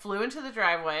parents. I flew into the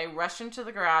driveway, rushed into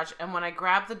the garage, and when I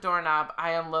grabbed the doorknob,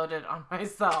 I unloaded on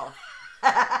myself.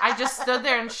 I just stood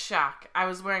there in shock. I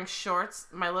was wearing shorts.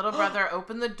 My little brother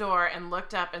opened the door and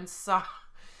looked up and saw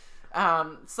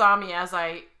me as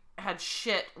I had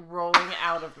shit rolling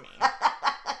out of me.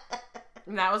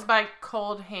 And that was by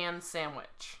Cold Hand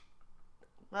Sandwich.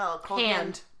 Well, cold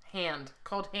hand.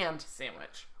 Cold hand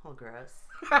sandwich. Oh, gross.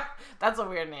 That's a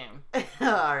weird name.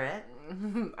 Alright.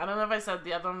 I don't know if I said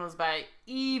the other one was by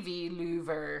Evie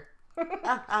Louver.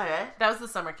 Alright. That was the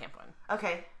summer camp one.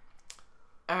 Okay.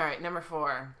 Alright, number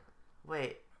 4.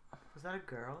 Wait. Was that a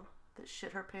girl that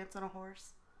shit her pants on a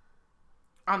horse?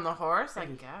 On the horse, I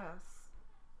guess.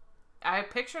 I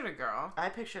pictured a girl. I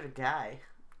pictured a guy.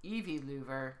 Evie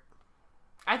Louver.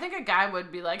 I think a guy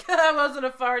would be like, that wasn't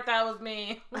a fart, that was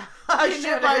me. I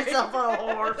shit myself on a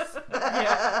horse.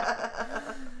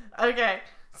 Yeah. Okay,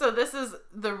 so this is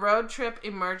the road trip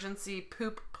emergency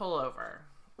poop pullover.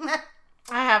 I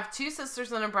have 2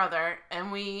 sisters and a brother,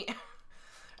 and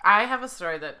I have a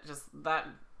story that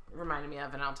reminded me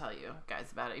of, and I'll tell you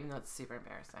guys about it, even though it's super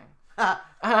embarrassing.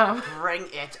 Bring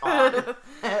it on.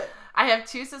 I have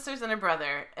 2 sisters and a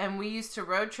brother, and we used to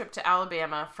road trip to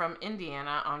Alabama from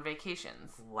Indiana on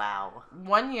vacations. Wow.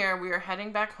 One year, we were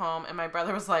heading back home, and my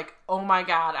brother was like, oh my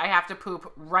god, I have to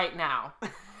poop right now.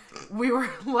 We were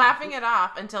laughing it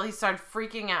off until he started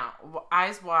freaking out,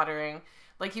 eyes watering,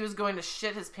 like he was going to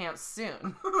shit his pants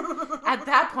soon. At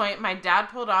that point, my dad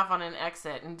pulled off on an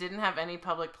exit and didn't have any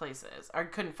public places, or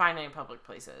couldn't find any public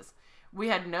places. We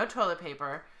had no toilet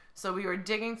paper, so we were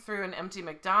digging through an empty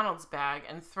McDonald's bag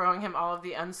and throwing him all of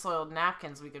the unsoiled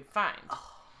napkins we could find.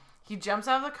 He jumps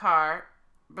out of the car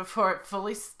before it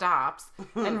fully stops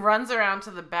and runs around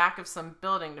to the back of some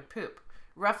building to poop.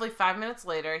 Roughly 5 minutes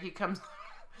later, he comes,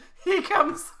 oh my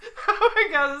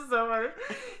god, this is so funny.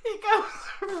 He comes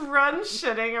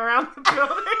run-shitting around the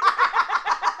building.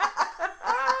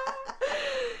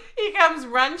 He comes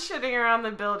run-shitting around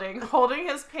the building, holding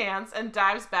his pants, and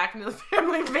dives back into the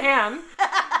family van.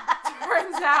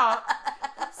 Turns out,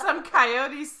 some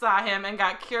coyotes saw him and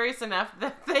got curious enough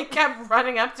that they kept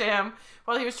running up to him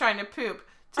while he was trying to poop.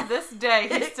 To this day,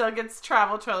 he still gets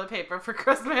travel toilet paper for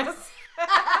Christmas.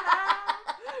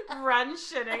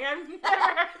 Run-shitting. I've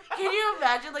never... Can you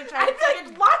imagine, like, trying to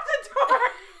take lock the door.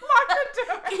 Lock the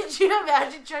door. Could you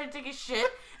imagine trying to take a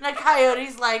shit and a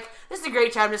coyote's like, this is a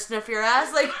great time to sniff your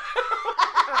ass? Like,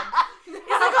 he's like,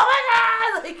 oh my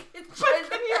god! Like, but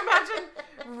can you imagine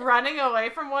running away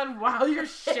from one while you're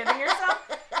shitting yourself?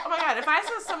 Oh my god, if I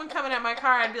saw someone coming at my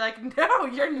car, I'd be like, no,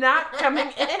 you're not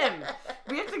coming in.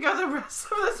 We have to go the rest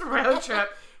of this road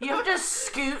trip. You have to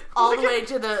scoot all the way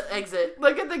to the exit.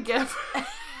 Look at the GIF.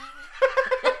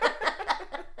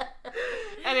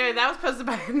 Anyway, that was posted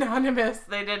by Anonymous.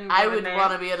 They didn't. I would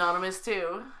want to be anonymous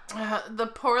too. The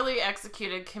poorly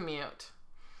executed commute.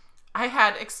 I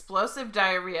had explosive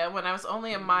diarrhea when I was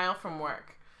only a mile from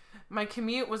work. My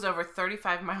commute was over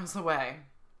 35 miles away.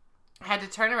 I had to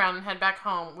turn around and head back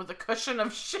home with a cushion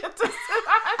of shit to sit on.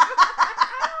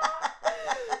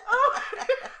 Oh,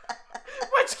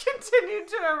 which continued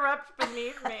to erupt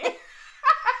beneath me.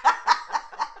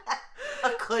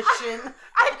 A cushion.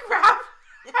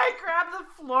 I grabbed the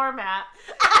floor mat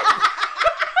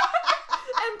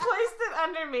and placed it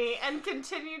under me and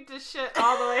continued to shit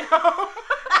all the way home.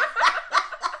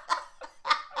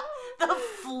 The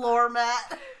floor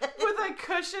mat. With a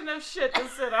cushion of shit to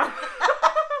sit on.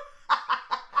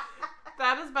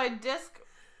 That is by disc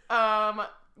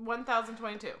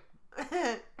 1022.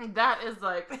 That is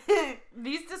like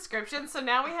these descriptions. So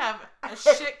now we have a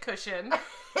shit cushion.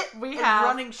 We have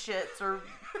running shits or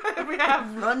we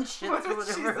have run shits or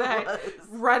whatever it was.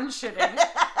 Run shitting.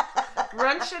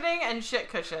 Run shitting and shit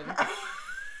cushion.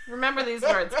 Remember these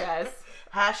words, guys.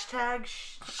 Hashtag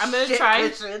I'm gonna shit try.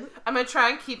 cushion. I'm gonna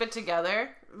try and keep it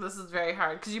together. This is very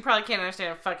hard because you probably can't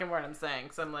understand a fucking word I'm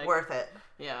saying. So I'm like, worth it.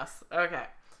 Yes. Okay.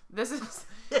 This is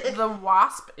the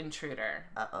wasp intruder.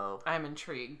 Uh-oh. I'm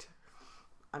intrigued.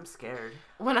 I'm scared.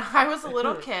 When I was a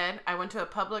little kid, I went to a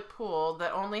public pool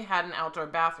that only had an outdoor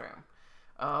bathroom.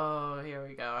 Oh, here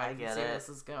we go. I can see where this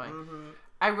is going. Mm-hmm.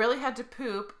 I really had to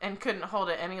poop and couldn't hold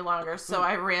it any longer, so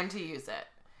I ran to use it.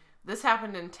 This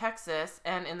happened in Texas,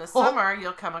 and in the summer,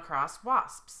 you'll come across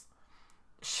wasps.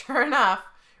 Sure enough,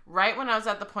 right when I was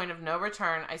at the point of no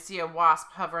return, I see a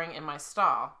wasp hovering in my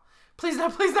stall. Please no,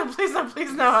 please no, please no,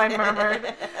 please no, I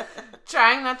murmured.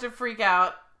 Trying not to freak it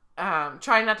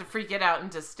out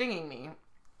into stinging me.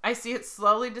 I see it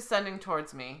slowly descending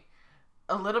towards me.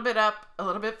 A little bit up, a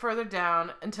little bit further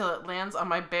down, until it lands on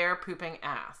my bare pooping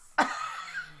ass.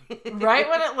 Right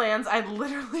when it lands, I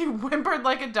literally whimpered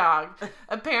like a dog.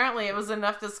 Apparently, it was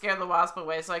enough to scare the wasp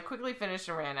away, so I quickly finished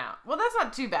and ran out. Well, that's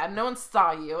not too bad. No one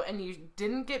saw you, and you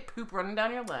didn't get poop running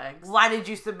down your legs. Why did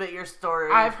you submit your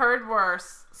story? I've heard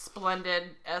worse. Splendid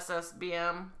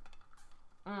SSBM.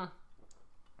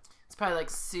 It's probably like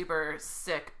super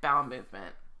sick bowel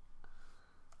movement.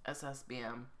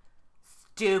 SSBM.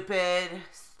 Stupid.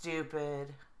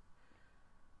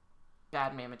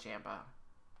 Bad Mama Jamba.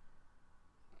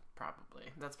 probably.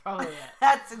 That's probably it.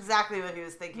 That's exactly what he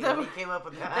was thinking when he came up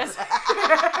with that.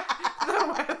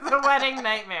 The wedding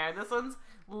nightmare. This one's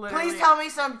literally... Please tell me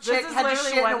some chick had to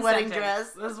shit in a wedding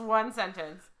dress. This is one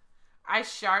sentence. I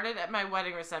sharted at my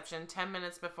wedding reception 10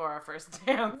 minutes before our first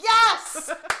dance. Yes!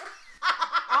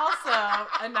 Also,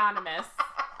 anonymous.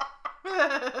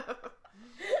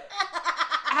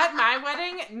 At my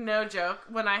wedding, no joke,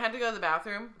 when I had to go to the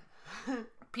bathroom,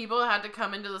 people had to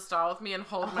come into the stall with me and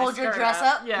hold my skirt your dress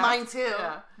up? Yeah. Mine too.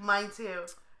 Yeah. Mine too.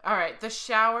 All right, the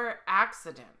shower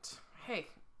accident. Hey,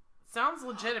 sounds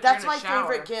legit if That's you're in a shower. my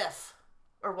favorite gif.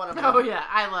 Or one of them. Oh, yeah,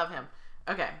 I love him.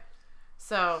 Okay,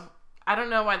 so I don't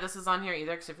know why this is on here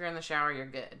either, because if you're in the shower, you're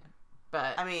good.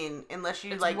 But I mean, unless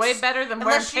you it's like... way better than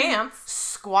wearing unless you pants.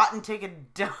 squat and take a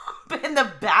dump in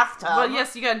the bathtub. Well,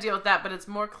 yes, you gotta deal with that, but it's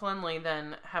more cleanly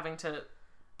than having to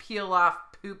peel off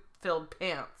poop-filled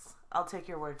pants. I'll take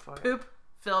your word for it.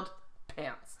 Poop-filled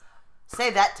pants. Say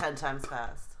that 10 times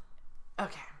fast.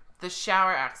 Okay, the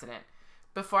shower accident.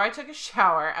 Before I took a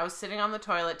shower, I was sitting on the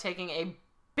toilet taking a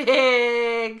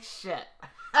big shit.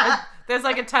 There's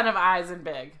like a ton of eyes in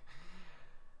big.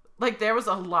 Like, there was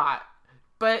a lot.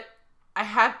 But I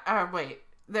had...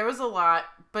 there was a lot,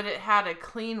 but it had a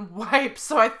clean wipe,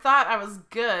 so I thought I was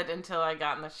good until I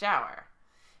got in the shower.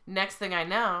 Next thing I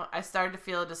know, I started to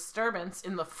feel a disturbance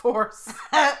in the force.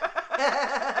 I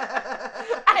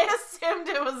assumed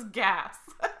it was gas.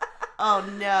 Oh,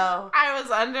 no. I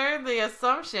was under the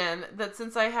assumption that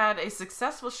since I had a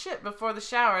successful shit before the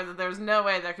shower, that there was no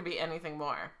way there could be anything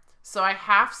more. So I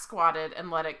half squatted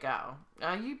and let it go.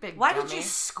 Oh, you big Why dummy. did you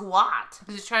squat? I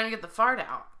was just trying to get the fart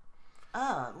out.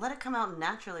 Let it come out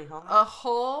naturally, homie. A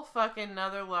whole fucking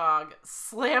other log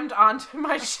slammed onto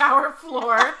my shower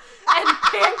floor and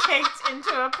pancaked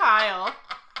into a pile.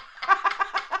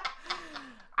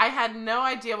 I had no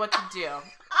idea what to do.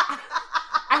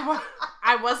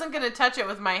 I wasn't going to touch it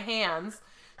with my hands,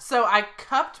 so I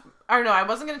cupped... Or no, I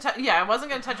wasn't going to touch... Yeah, I wasn't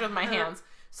going to touch it with my hands,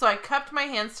 so I cupped my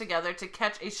hands together to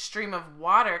catch a stream of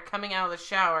water coming out of the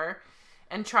shower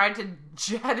and tried to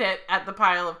jet it at the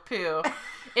pile of poo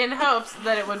in hopes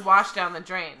that it would wash down the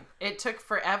drain. It took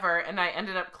forever, and I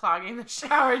ended up clogging the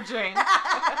shower drain.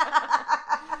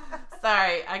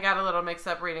 Sorry, I got a little mixed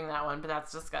up reading that one, but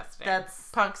that's disgusting. That's...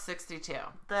 Punk 62.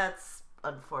 That's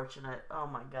unfortunate. Oh,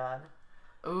 my God.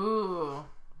 Ooh.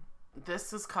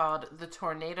 This is called the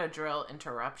tornado drill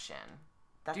interruption.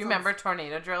 Do you remember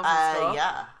tornado drills in school?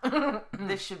 Yeah.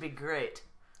 This should be great.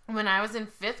 When I was in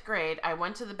 5th grade, I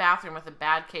went to the bathroom with a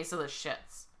bad case of the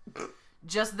shits.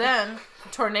 Just then,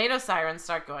 tornado sirens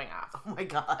start going off. Oh my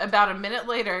God. About a minute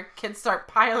later, kids start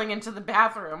piling into the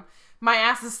bathroom. My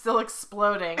ass is still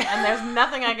exploding, and there's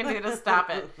nothing I can do to stop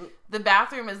it. The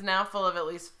bathroom is now full of at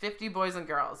least 50 boys and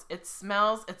girls. It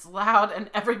smells, it's loud,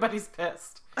 and everybody's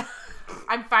pissed.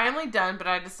 I'm finally done, but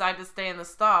I decide to stay in the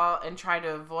stall and try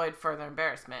to avoid further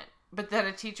embarrassment. But then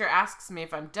a teacher asks me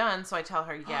if I'm done, so I tell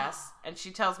her yes, and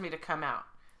she tells me to come out.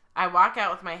 I walk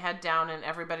out with my head down, and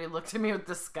everybody looked at me with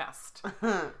disgust.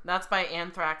 That's by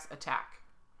Anthrax Attack.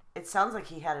 It sounds like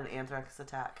he had an anthrax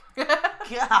attack.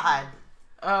 God.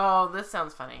 Oh, this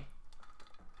sounds funny.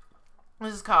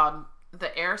 This is called the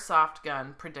Airsoft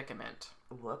Gun Predicament.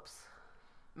 Whoops.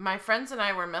 My friends and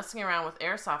I were messing around with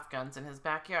airsoft guns in his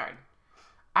backyard.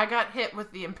 I got hit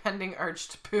with the impending urge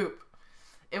to poop.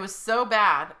 It was so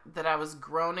bad that I was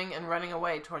groaning and running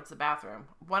away towards the bathroom.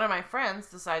 One of my friends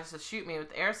decides to shoot me with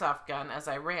the airsoft gun as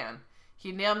I ran.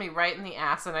 He nailed me right in the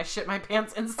ass and I shit my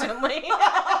pants instantly.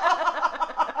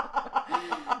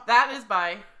 That is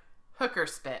by Hooker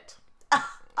Spit.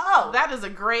 Oh. That is a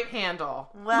great handle.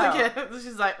 Wow. Look at,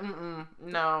 she's like,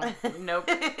 no, nope.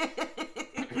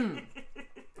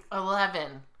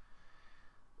 11.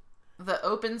 The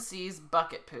open seas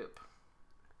bucket poop.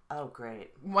 Oh,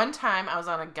 great. One time I was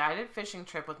on a guided fishing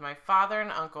trip with my father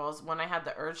and uncles when I had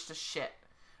the urge to shit.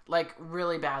 Like,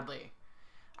 really badly.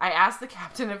 I asked the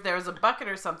captain if there was a bucket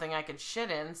or something I could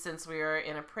shit in since we were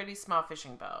in a pretty small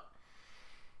fishing boat.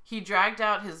 He dragged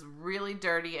out his really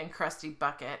dirty and crusty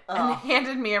bucket and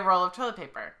handed me a roll of toilet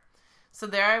paper. So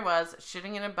there I was,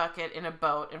 shitting in a bucket in a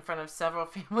boat in front of several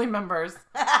family members.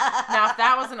 Now, if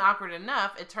that wasn't awkward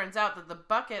enough, it turns out that the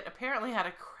bucket apparently had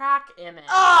a crack in it.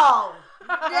 Oh,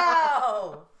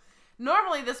 no!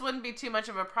 Normally, this wouldn't be too much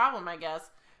of a problem, I guess.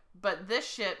 But this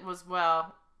shit was,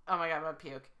 well, oh my God, I'm gonna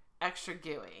puke. Extra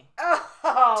gooey.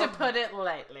 Oh. To put it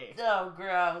lightly. Oh,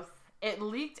 gross. It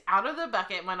leaked out of the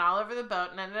bucket, went all over the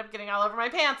boat, and ended up getting all over my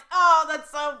pants. Oh,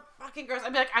 that's so fucking gross.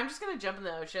 I'd be like, I'm just gonna jump in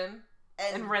the ocean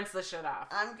and rinse the shit off.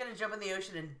 I'm gonna jump in the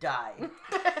ocean and die.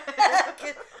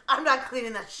 I'm not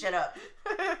cleaning that shit up.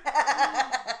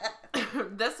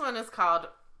 This one is called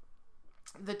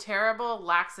The terrible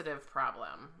laxative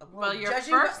problem. Well, your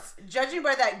judging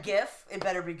by that GIF, it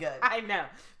better be good. I know.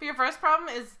 But your first problem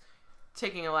is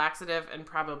taking a laxative and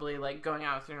probably like going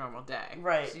out with your normal day.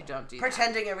 Right. So you don't do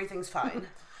Pretending everything's fine.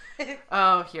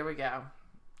 Oh, here we go.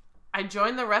 I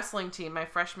joined the wrestling team my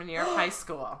freshman year of high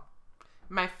school.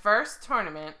 My first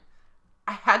tournament,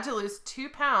 I had to lose 2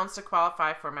 pounds to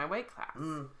qualify for my weight class.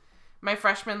 My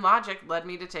freshman logic led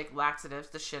me to take laxatives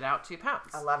to shit out 2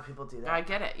 pounds. A lot of people do that. I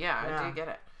get it. Yeah, I do get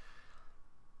it.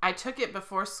 I took it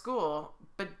before school,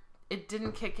 but it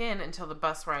didn't kick in until the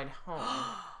bus ride home.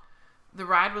 The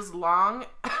ride was long.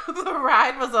 The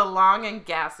ride was a long and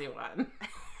gassy one.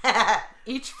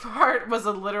 Each part was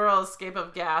a literal escape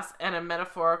of gas and a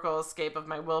metaphorical escape of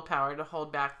my willpower to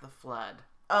hold back the flood.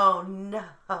 Oh,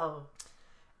 no.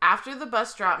 After the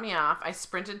bus dropped me off, I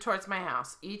sprinted towards my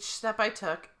house. Each step I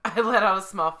took, I let out a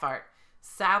small fart.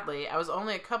 Sadly, I was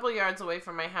only a couple yards away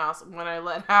from my house when I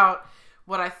let out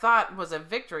what I thought was a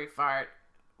victory fart.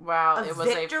 While it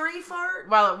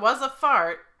was a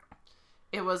fart,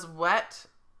 it was wet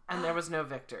and there was no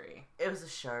victory. It was a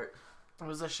shart. It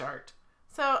was a shart.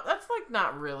 So that's like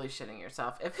not really shitting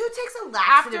yourself. Who takes a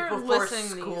laxative before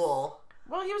school?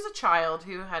 Well, he was a child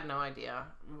who had no idea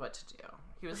what to do.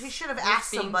 He should have asked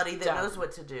somebody that knows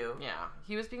what to do. Yeah,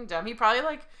 he was being dumb. He probably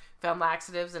like found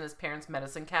laxatives in his parents'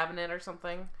 medicine cabinet or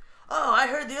something. Oh, I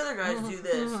heard the other guys do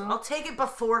this. I'll take it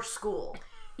before school.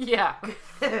 Yeah.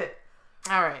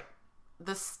 All right.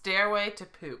 The stairway to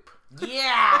poop.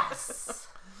 Yes.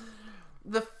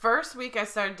 The first week I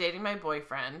started dating my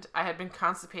boyfriend, I had been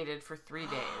constipated for 3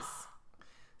 days.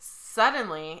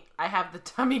 Suddenly, I have the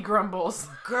tummy grumbles.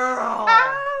 Girl. I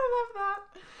love that.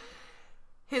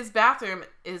 His bathroom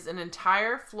is an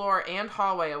entire floor and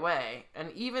hallway away,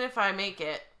 and even if I make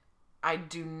it, I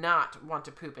do not want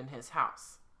to poop in his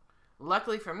house.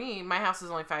 Luckily for me, my house is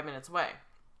only 5 minutes away.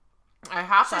 I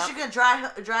hop up. So she's gonna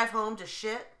drive home to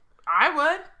shit? I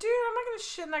would. Dude, I'm not gonna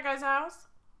shit in that guy's house.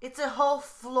 It's a whole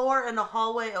floor and a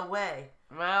hallway away.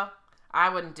 Well, I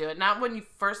wouldn't do it. Not when you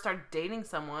first start dating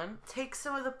someone. Take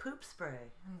some of the poop spray.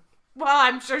 Well,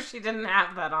 I'm sure she didn't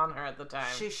have that on her at the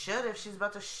time. She should if she's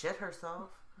about to shit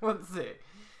herself. Let's see.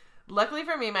 Luckily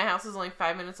for me, my house is only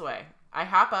 5 minutes away. I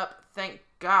hop up, thank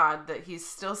God that he's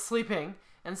still sleeping,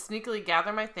 and sneakily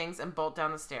gather my things and bolt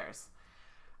down the stairs.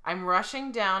 I'm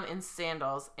rushing down in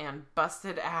sandals and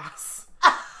busted ass.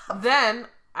 Then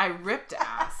I ripped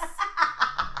ass.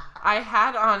 I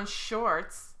had on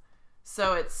shorts,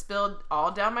 so it spilled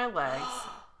all down my legs.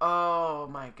 Oh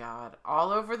my God.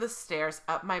 All over the stairs,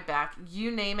 up my back, you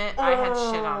name it, I had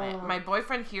shit on it. My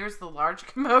boyfriend hears the large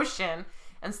commotion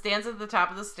and stands at the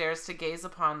top of the stairs to gaze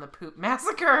upon the poop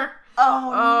massacre. Oh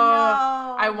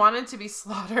no. I wanted to be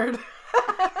slaughtered.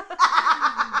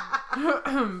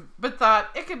 But thought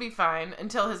it could be fine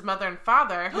until his mother and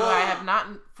father, who I have not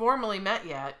formally met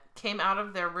yet, came out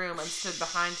of their room and stood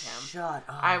behind him. Shut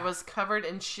up. I was covered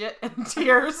in shit and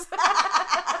tears.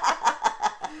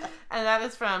 And that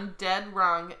is from Dead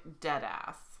Wrong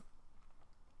Deadass.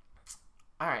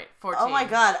 All right, 14. Oh my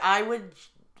God,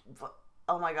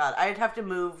 I'd have to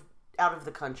move out of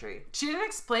the country. She didn't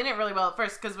explain it really well at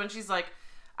first, because when she's like,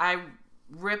 I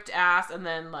ripped ass and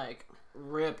then like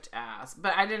ripped ass,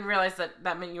 but I didn't realize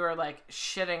that meant you were like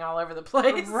shitting all over the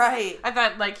place. Right. I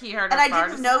thought like he heard her and I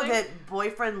fart didn't know that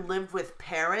boyfriend lived with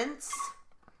parents.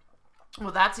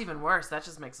 Well, that's even worse. That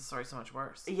just makes the story so much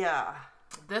worse. Yeah.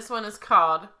 This one is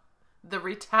called The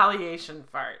Retaliation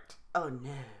Fart. Oh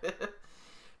no.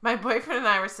 My boyfriend and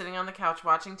I were sitting on the couch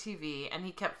watching TV, and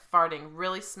he kept farting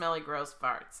really smelly, gross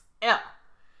farts. Ew.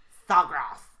 So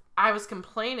gross. I was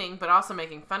complaining, but also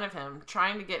making fun of him,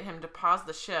 trying to get him to pause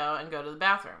the show and go to the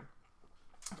bathroom.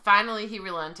 Finally, he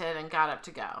relented and got up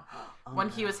to go. When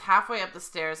he was halfway up the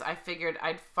stairs, I figured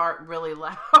I'd fart really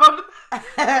loud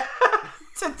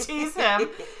to tease him,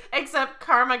 except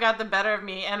karma got the better of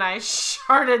me, and I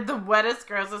sharted the wettest,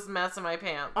 grossest mess in my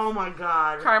pants. Oh my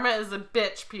God. Karma is a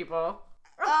bitch, people.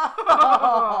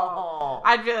 Oh.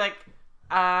 I'd be like,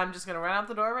 I'm just going to run out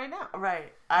the door right now.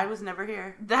 Right. I was never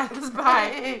here. That is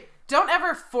by... Don't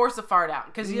ever force a fart out,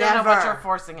 because you don't know what you're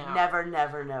forcing out. Never,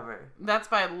 never, never. That's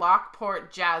by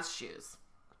Lockport Jazz Shoes.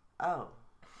 Oh.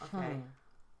 Okay.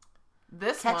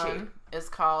 This Catchy. one is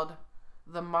called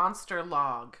The Monster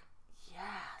Log. Yes.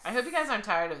 I hope you guys aren't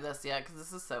tired of this yet, because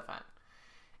this is so fun.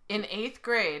 In 8th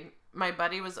grade, my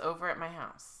buddy was over at my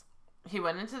house. He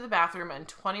went into the bathroom, and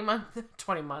 20 months later,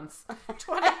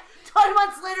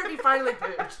 he finally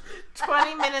pooped.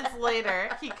 20 minutes later,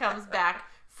 he comes back,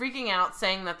 freaking out,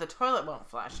 saying that the toilet won't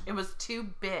flush. It was too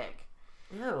big.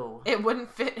 Ew. It wouldn't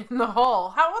fit in the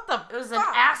hole. What the It was fuck?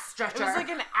 an ass stretcher. It was like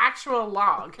an actual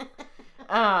log.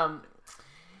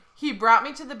 He brought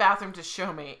me to the bathroom to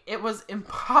show me. It was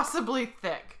impossibly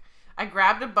thick. I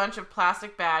grabbed a bunch of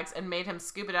plastic bags and made him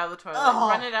scoop it out of the toilet,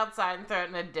 run it outside, and throw it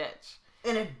in a ditch.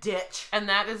 In a ditch. And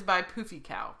that is by Poofy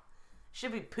Cow.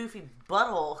 Should be Poofy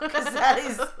Butthole, because that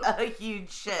is a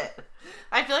huge shit.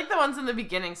 I feel like the ones in the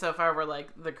beginning so far were, like,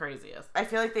 the craziest. I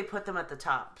feel like they put them at the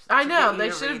top. I know.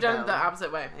 They should have done it the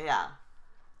opposite way. Yeah.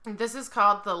 This is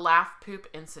called the laugh poop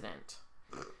incident.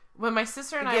 When my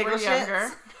sister and I were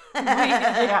younger,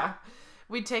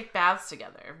 we'd take baths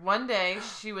together. One day,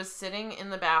 she was sitting in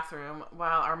the bathroom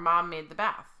while our mom made the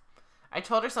bath. I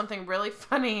told her something really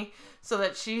funny so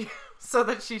that she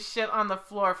shit on the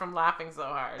floor from laughing so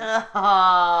hard.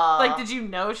 Like, did you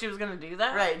know she was gonna do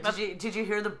that? Right. Did you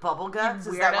hear the bubble guts?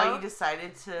 Is that why you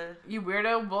decided to? You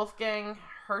weirdo, Wolfgang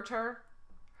Herter.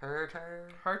 Herter.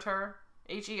 Herter.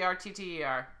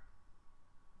 Hertter.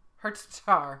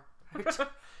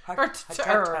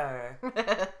 Herter.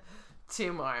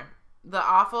 Two more. The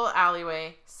awful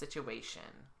alleyway situation.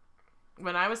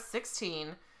 When I was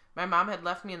 16, my mom had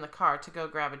left me in the car to go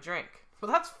grab a drink.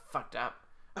 Well, that's fucked up.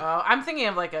 Oh, I'm thinking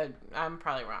of I'm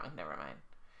probably wrong. Never mind.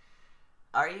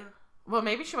 Are you? Well,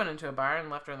 maybe she went into a bar and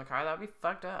left her in the car. That would be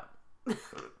fucked up.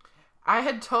 I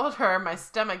had told her my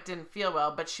stomach didn't feel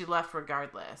well, but she left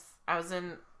regardless. I was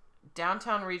in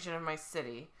downtown region of my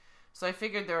city, so I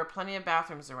figured there were plenty of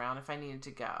bathrooms around if I needed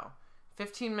to go.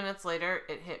 15 minutes later,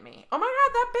 it hit me. Oh my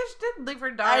god, that bitch did leave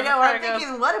her daughter. I know, I'm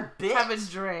thinking, what a bitch. Have a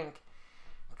drink.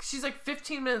 She's like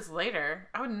 15 minutes later.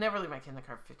 I would never leave my kid in the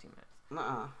car for 15 minutes.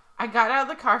 I got out of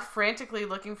the car frantically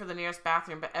looking for the nearest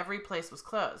bathroom, but every place was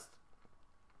closed.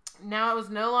 Now it was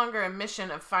no longer a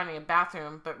mission of finding a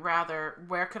bathroom, but rather,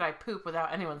 where could I poop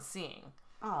without anyone seeing?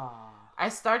 Aww. I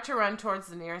start to run towards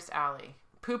the nearest alley.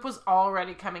 Poop was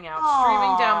already coming out,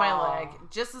 streaming down my leg.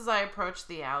 Just as I approached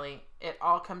the alley, it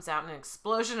all comes out in an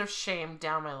explosion of shame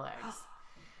down my legs.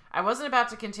 I wasn't about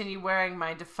to continue wearing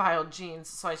my defiled jeans,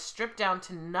 so I stripped down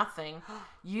to nothing,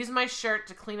 used my shirt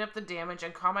to clean up the damage,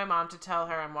 and call my mom to tell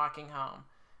her I'm walking home.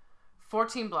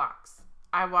 14 blocks.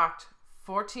 I walked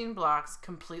 14 blocks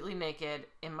completely naked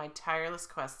in my tireless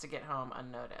quest to get home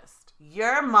unnoticed.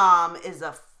 Your mom is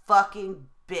a fucking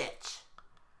bitch.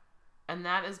 And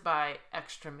that is by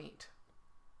Extra Meat.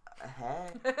 Hey.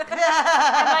 I'm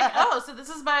like, oh, so this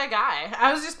is by a guy.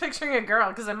 I was just picturing a girl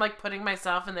because I'm like putting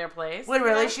myself in their place. When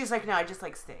really she's like, no, I just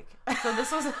like steak. So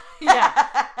this was,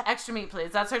 yeah, Extra Meat,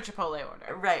 please. That's her Chipotle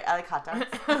order. Right, I like hot dogs.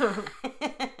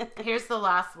 Here's the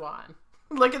last one.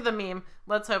 Look at the meme.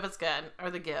 Let's hope it's good.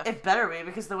 Or the GIF. It better be,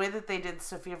 because the way that they did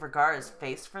Sofia Vergara's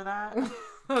face for that.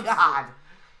 God.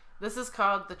 This is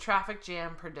called the traffic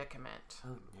jam predicament.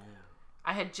 Oh no.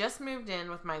 I had just moved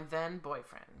in with my then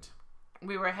boyfriend.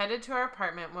 We were headed to our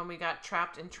apartment when we got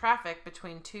trapped in traffic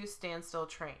between two standstill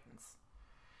trains.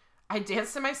 I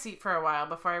danced in my seat for a while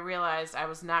before I realized I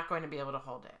was not going to be able to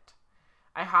hold it.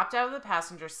 I hopped out of the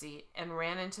passenger seat and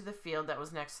ran into the field that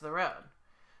was next to the road.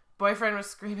 Boyfriend was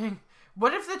screaming,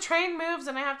 "What if the train moves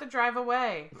and I have to drive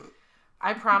away?"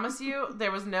 I promise you,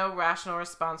 there was no rational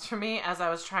response from me as I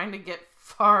was trying to get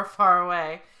far, far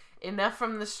away, enough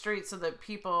from the street so that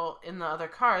people in the other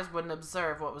cars wouldn't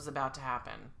observe what was about to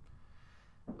happen.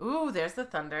 Ooh, there's the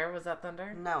thunder. Was that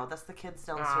thunder? No, that's the kids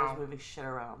downstairs moving shit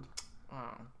around.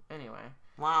 Oh, anyway.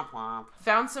 Womp womp.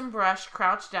 Found some brush,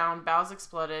 crouched down, bowels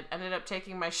exploded, ended up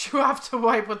taking my shoe off to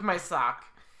wipe with my sock.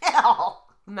 Hell!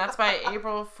 And that's by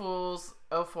April Fool's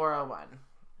 0401.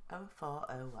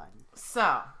 0401.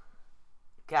 So,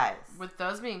 guys, with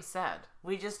those being said,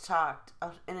 we just talked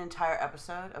an entire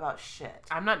episode about shit.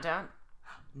 I'm not done.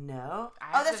 No?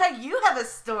 Oh, that's right. You have a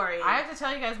story. I have to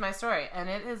tell you guys my story, and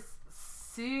it is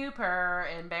super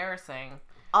embarrassing.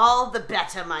 All the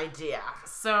better, my dear.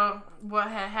 So, what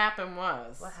had happened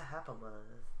was...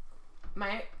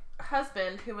 my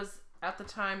husband, who was at the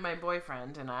time my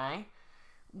boyfriend, and I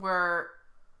were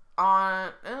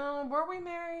on... were we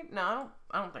married? No,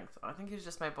 I don't think so. I think he was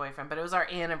just my boyfriend, but it was our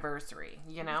anniversary,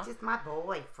 you know? He's just my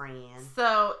boyfriend.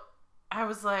 So, I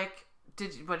was like,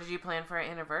 what did you plan for our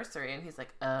anniversary? And he's like,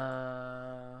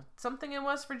 something in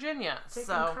West Virginia.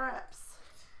 Taking craps.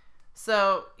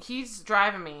 So, he's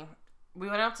driving me. We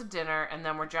went out to dinner, and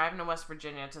then we're driving to West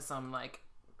Virginia to some, like,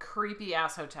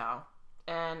 creepy-ass hotel.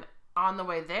 And on the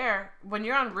way there, when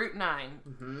you're on Route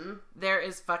 9, there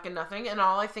is fucking nothing, and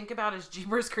all I think about is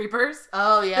Jeepers Creepers.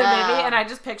 Oh, yeah. The movie, and I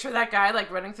just picture that guy,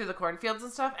 like, running through the cornfields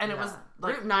and stuff, and it was,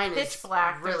 like, Route 9 pitch is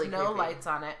black. Really There's no creepy. lights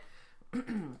on it.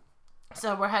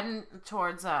 So we're heading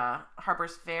towards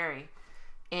Harper's Ferry,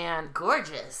 and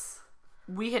gorgeous.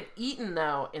 we had eaten,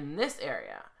 though, in this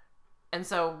area. And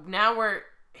so now we're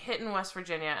hitting West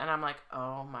Virginia, and I'm like,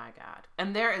 oh my God.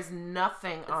 And there is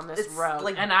nothing on this it's road.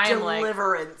 like and I am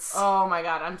deliverance. like, oh my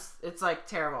God. It's like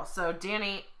terrible. So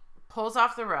Danny pulls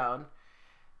off the road.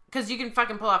 Because you can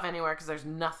fucking pull off anywhere because there's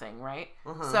nothing, right?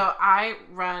 Uh-huh. So I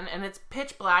run, and it's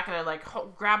pitch black, and I like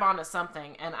grab onto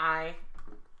something, and I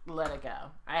let it go.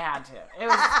 I had to.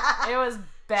 It was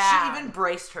bad. She even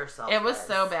braced herself. It was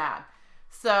so bad.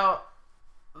 So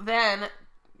then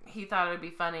he thought it would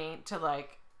be funny to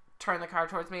like turn the car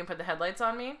towards me and put the headlights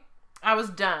on me. I was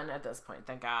done at this point,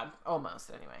 thank God. Almost,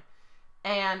 anyway.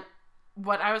 And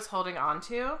what I was holding on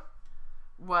to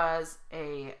was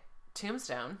a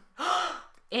tombstone.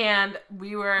 And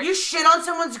we were... You shit on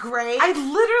someone's grave? I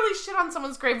literally shit on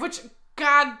someone's grave, which,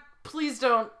 God, please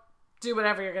don't do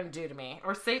whatever you're going to do to me.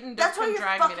 Or Satan doesn't drag me to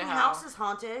hell. That's why your fucking house is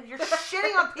haunted. You're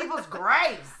shitting on people's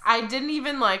graves. I didn't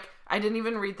even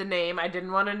read the name. I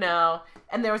didn't want to know.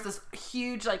 And there was this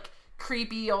huge, like,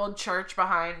 creepy old church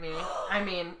behind me. I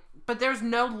mean, but there's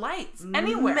no lights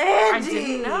anywhere. Mandy. I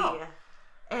didn't know.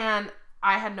 And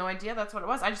I had no idea that's what it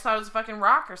was. I just thought it was a fucking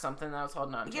rock or something that I was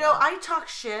holding on to. You know, I talk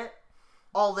shit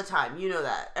all the time. You know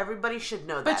that. Everybody should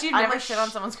know that. But you never shit on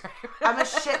someone's grave. I'm a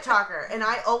shit talker. And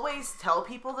I always tell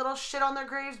people that I'll shit on their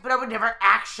graves, but I would never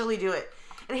actually do it.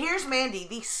 And here's Mandy,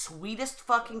 the sweetest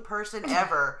fucking person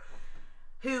ever,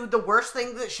 who the worst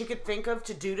thing that she could think of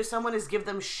to do to someone is give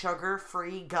them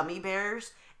sugar-free gummy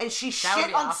bears. And she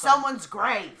shit on someone's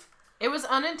grave. It was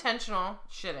unintentional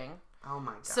shitting. Oh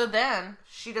my God. So then...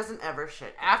 She doesn't ever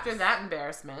shit. After that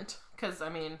embarrassment... Because, I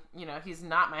mean, you know, he's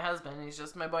not my husband. He's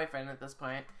just my boyfriend at this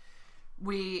point.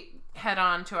 We head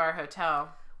on to our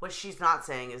hotel. What she's not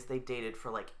saying is they dated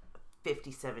for, like,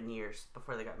 57 years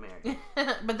before they got married.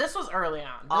 But this was early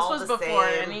on. This All was the before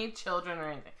same. any children or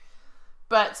anything.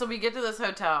 But, so we get to this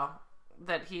hotel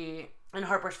that he... In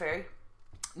Harper's Ferry?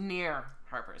 Near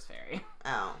Harper's Ferry.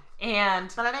 Oh.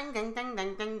 And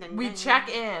we check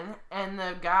in, and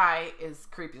the guy is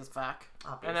creepy as fuck.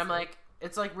 Obviously. And I'm like...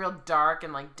 It's, like, real dark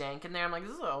and, like, dank in there. I'm like,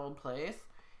 this is an old place.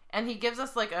 And he gives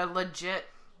us, like, a legit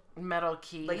metal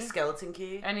key. Like, skeleton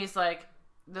key? And he's like,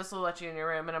 this will let you in your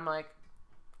room. And I'm like,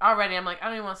 already. I'm like, I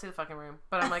don't even want to see the fucking room.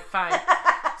 But I'm like, fine.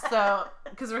 So,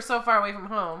 because we're so far away from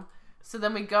home. So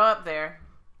then we go up there.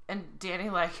 And Danny,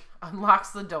 like,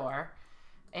 unlocks the door.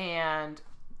 And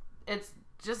it's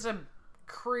just a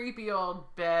creepy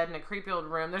old bed and a creepy old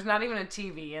room. There's not even a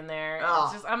TV in there. Oh.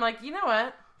 It's just, I'm like, you know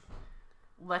what?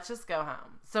 Let's just go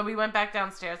home. So we went back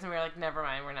downstairs and we were like, never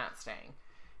mind, we're not staying.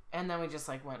 And then we just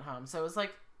like went home. So it was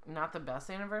like not the best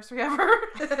anniversary ever.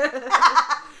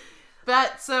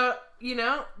 But so, you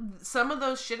know, some of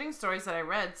those shitting stories that I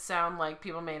read sound like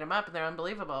people made them up and they're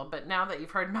unbelievable. But now that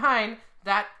you've heard mine,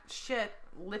 that shit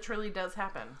literally does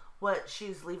happen. What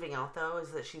she's leaving out, though, is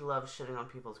that she loves shitting on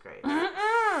people's graves.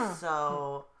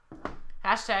 So...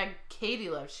 Hashtag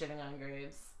Katie loves shitting on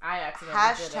graves. I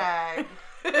accidentally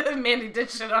did it. Mandy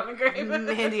did shit on a grave.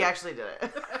 Mandy actually did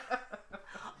it.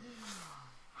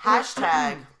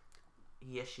 Hashtag,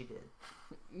 yes, she did.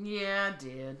 Yeah,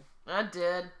 I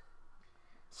did.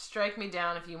 Strike me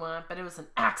down if you want, but it was an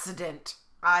accident.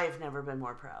 I've never been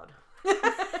more proud.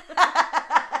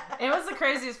 It was the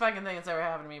craziest fucking thing that's ever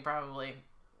happened to me, probably.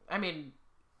 I mean,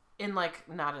 in, like,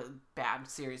 not a bad,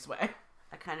 serious way.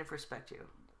 I kind of respect you.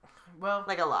 Well,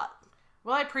 like a lot.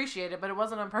 Well, I appreciate it, but it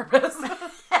wasn't on purpose.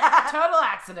 Total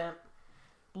accident.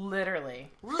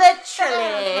 Literally. That's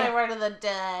my word of the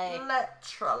day.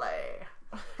 Literally.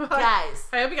 Guys.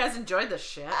 I hope you guys enjoyed this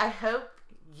shit. I hope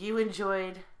you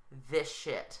enjoyed this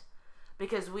shit.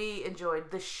 Because we enjoyed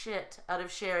the shit out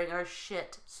of sharing our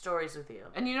shit stories with you.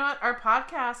 And you know what? Our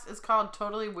podcast is called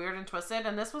Totally Weird and Twisted,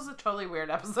 and this was a totally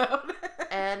weird episode.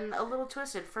 And a little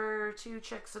twisted for two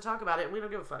chicks to talk about it, and we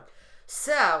don't give a fuck.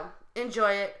 So,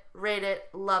 enjoy it, rate it,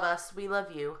 love us, we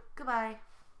love you. Goodbye.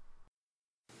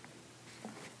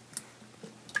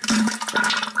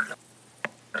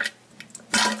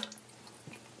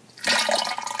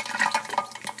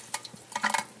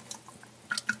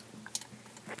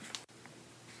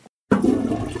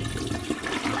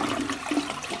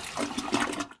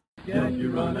 Yes,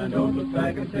 you run and don't look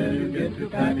back until you get to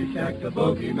Patty Shack. The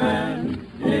bogeyman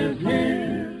is here.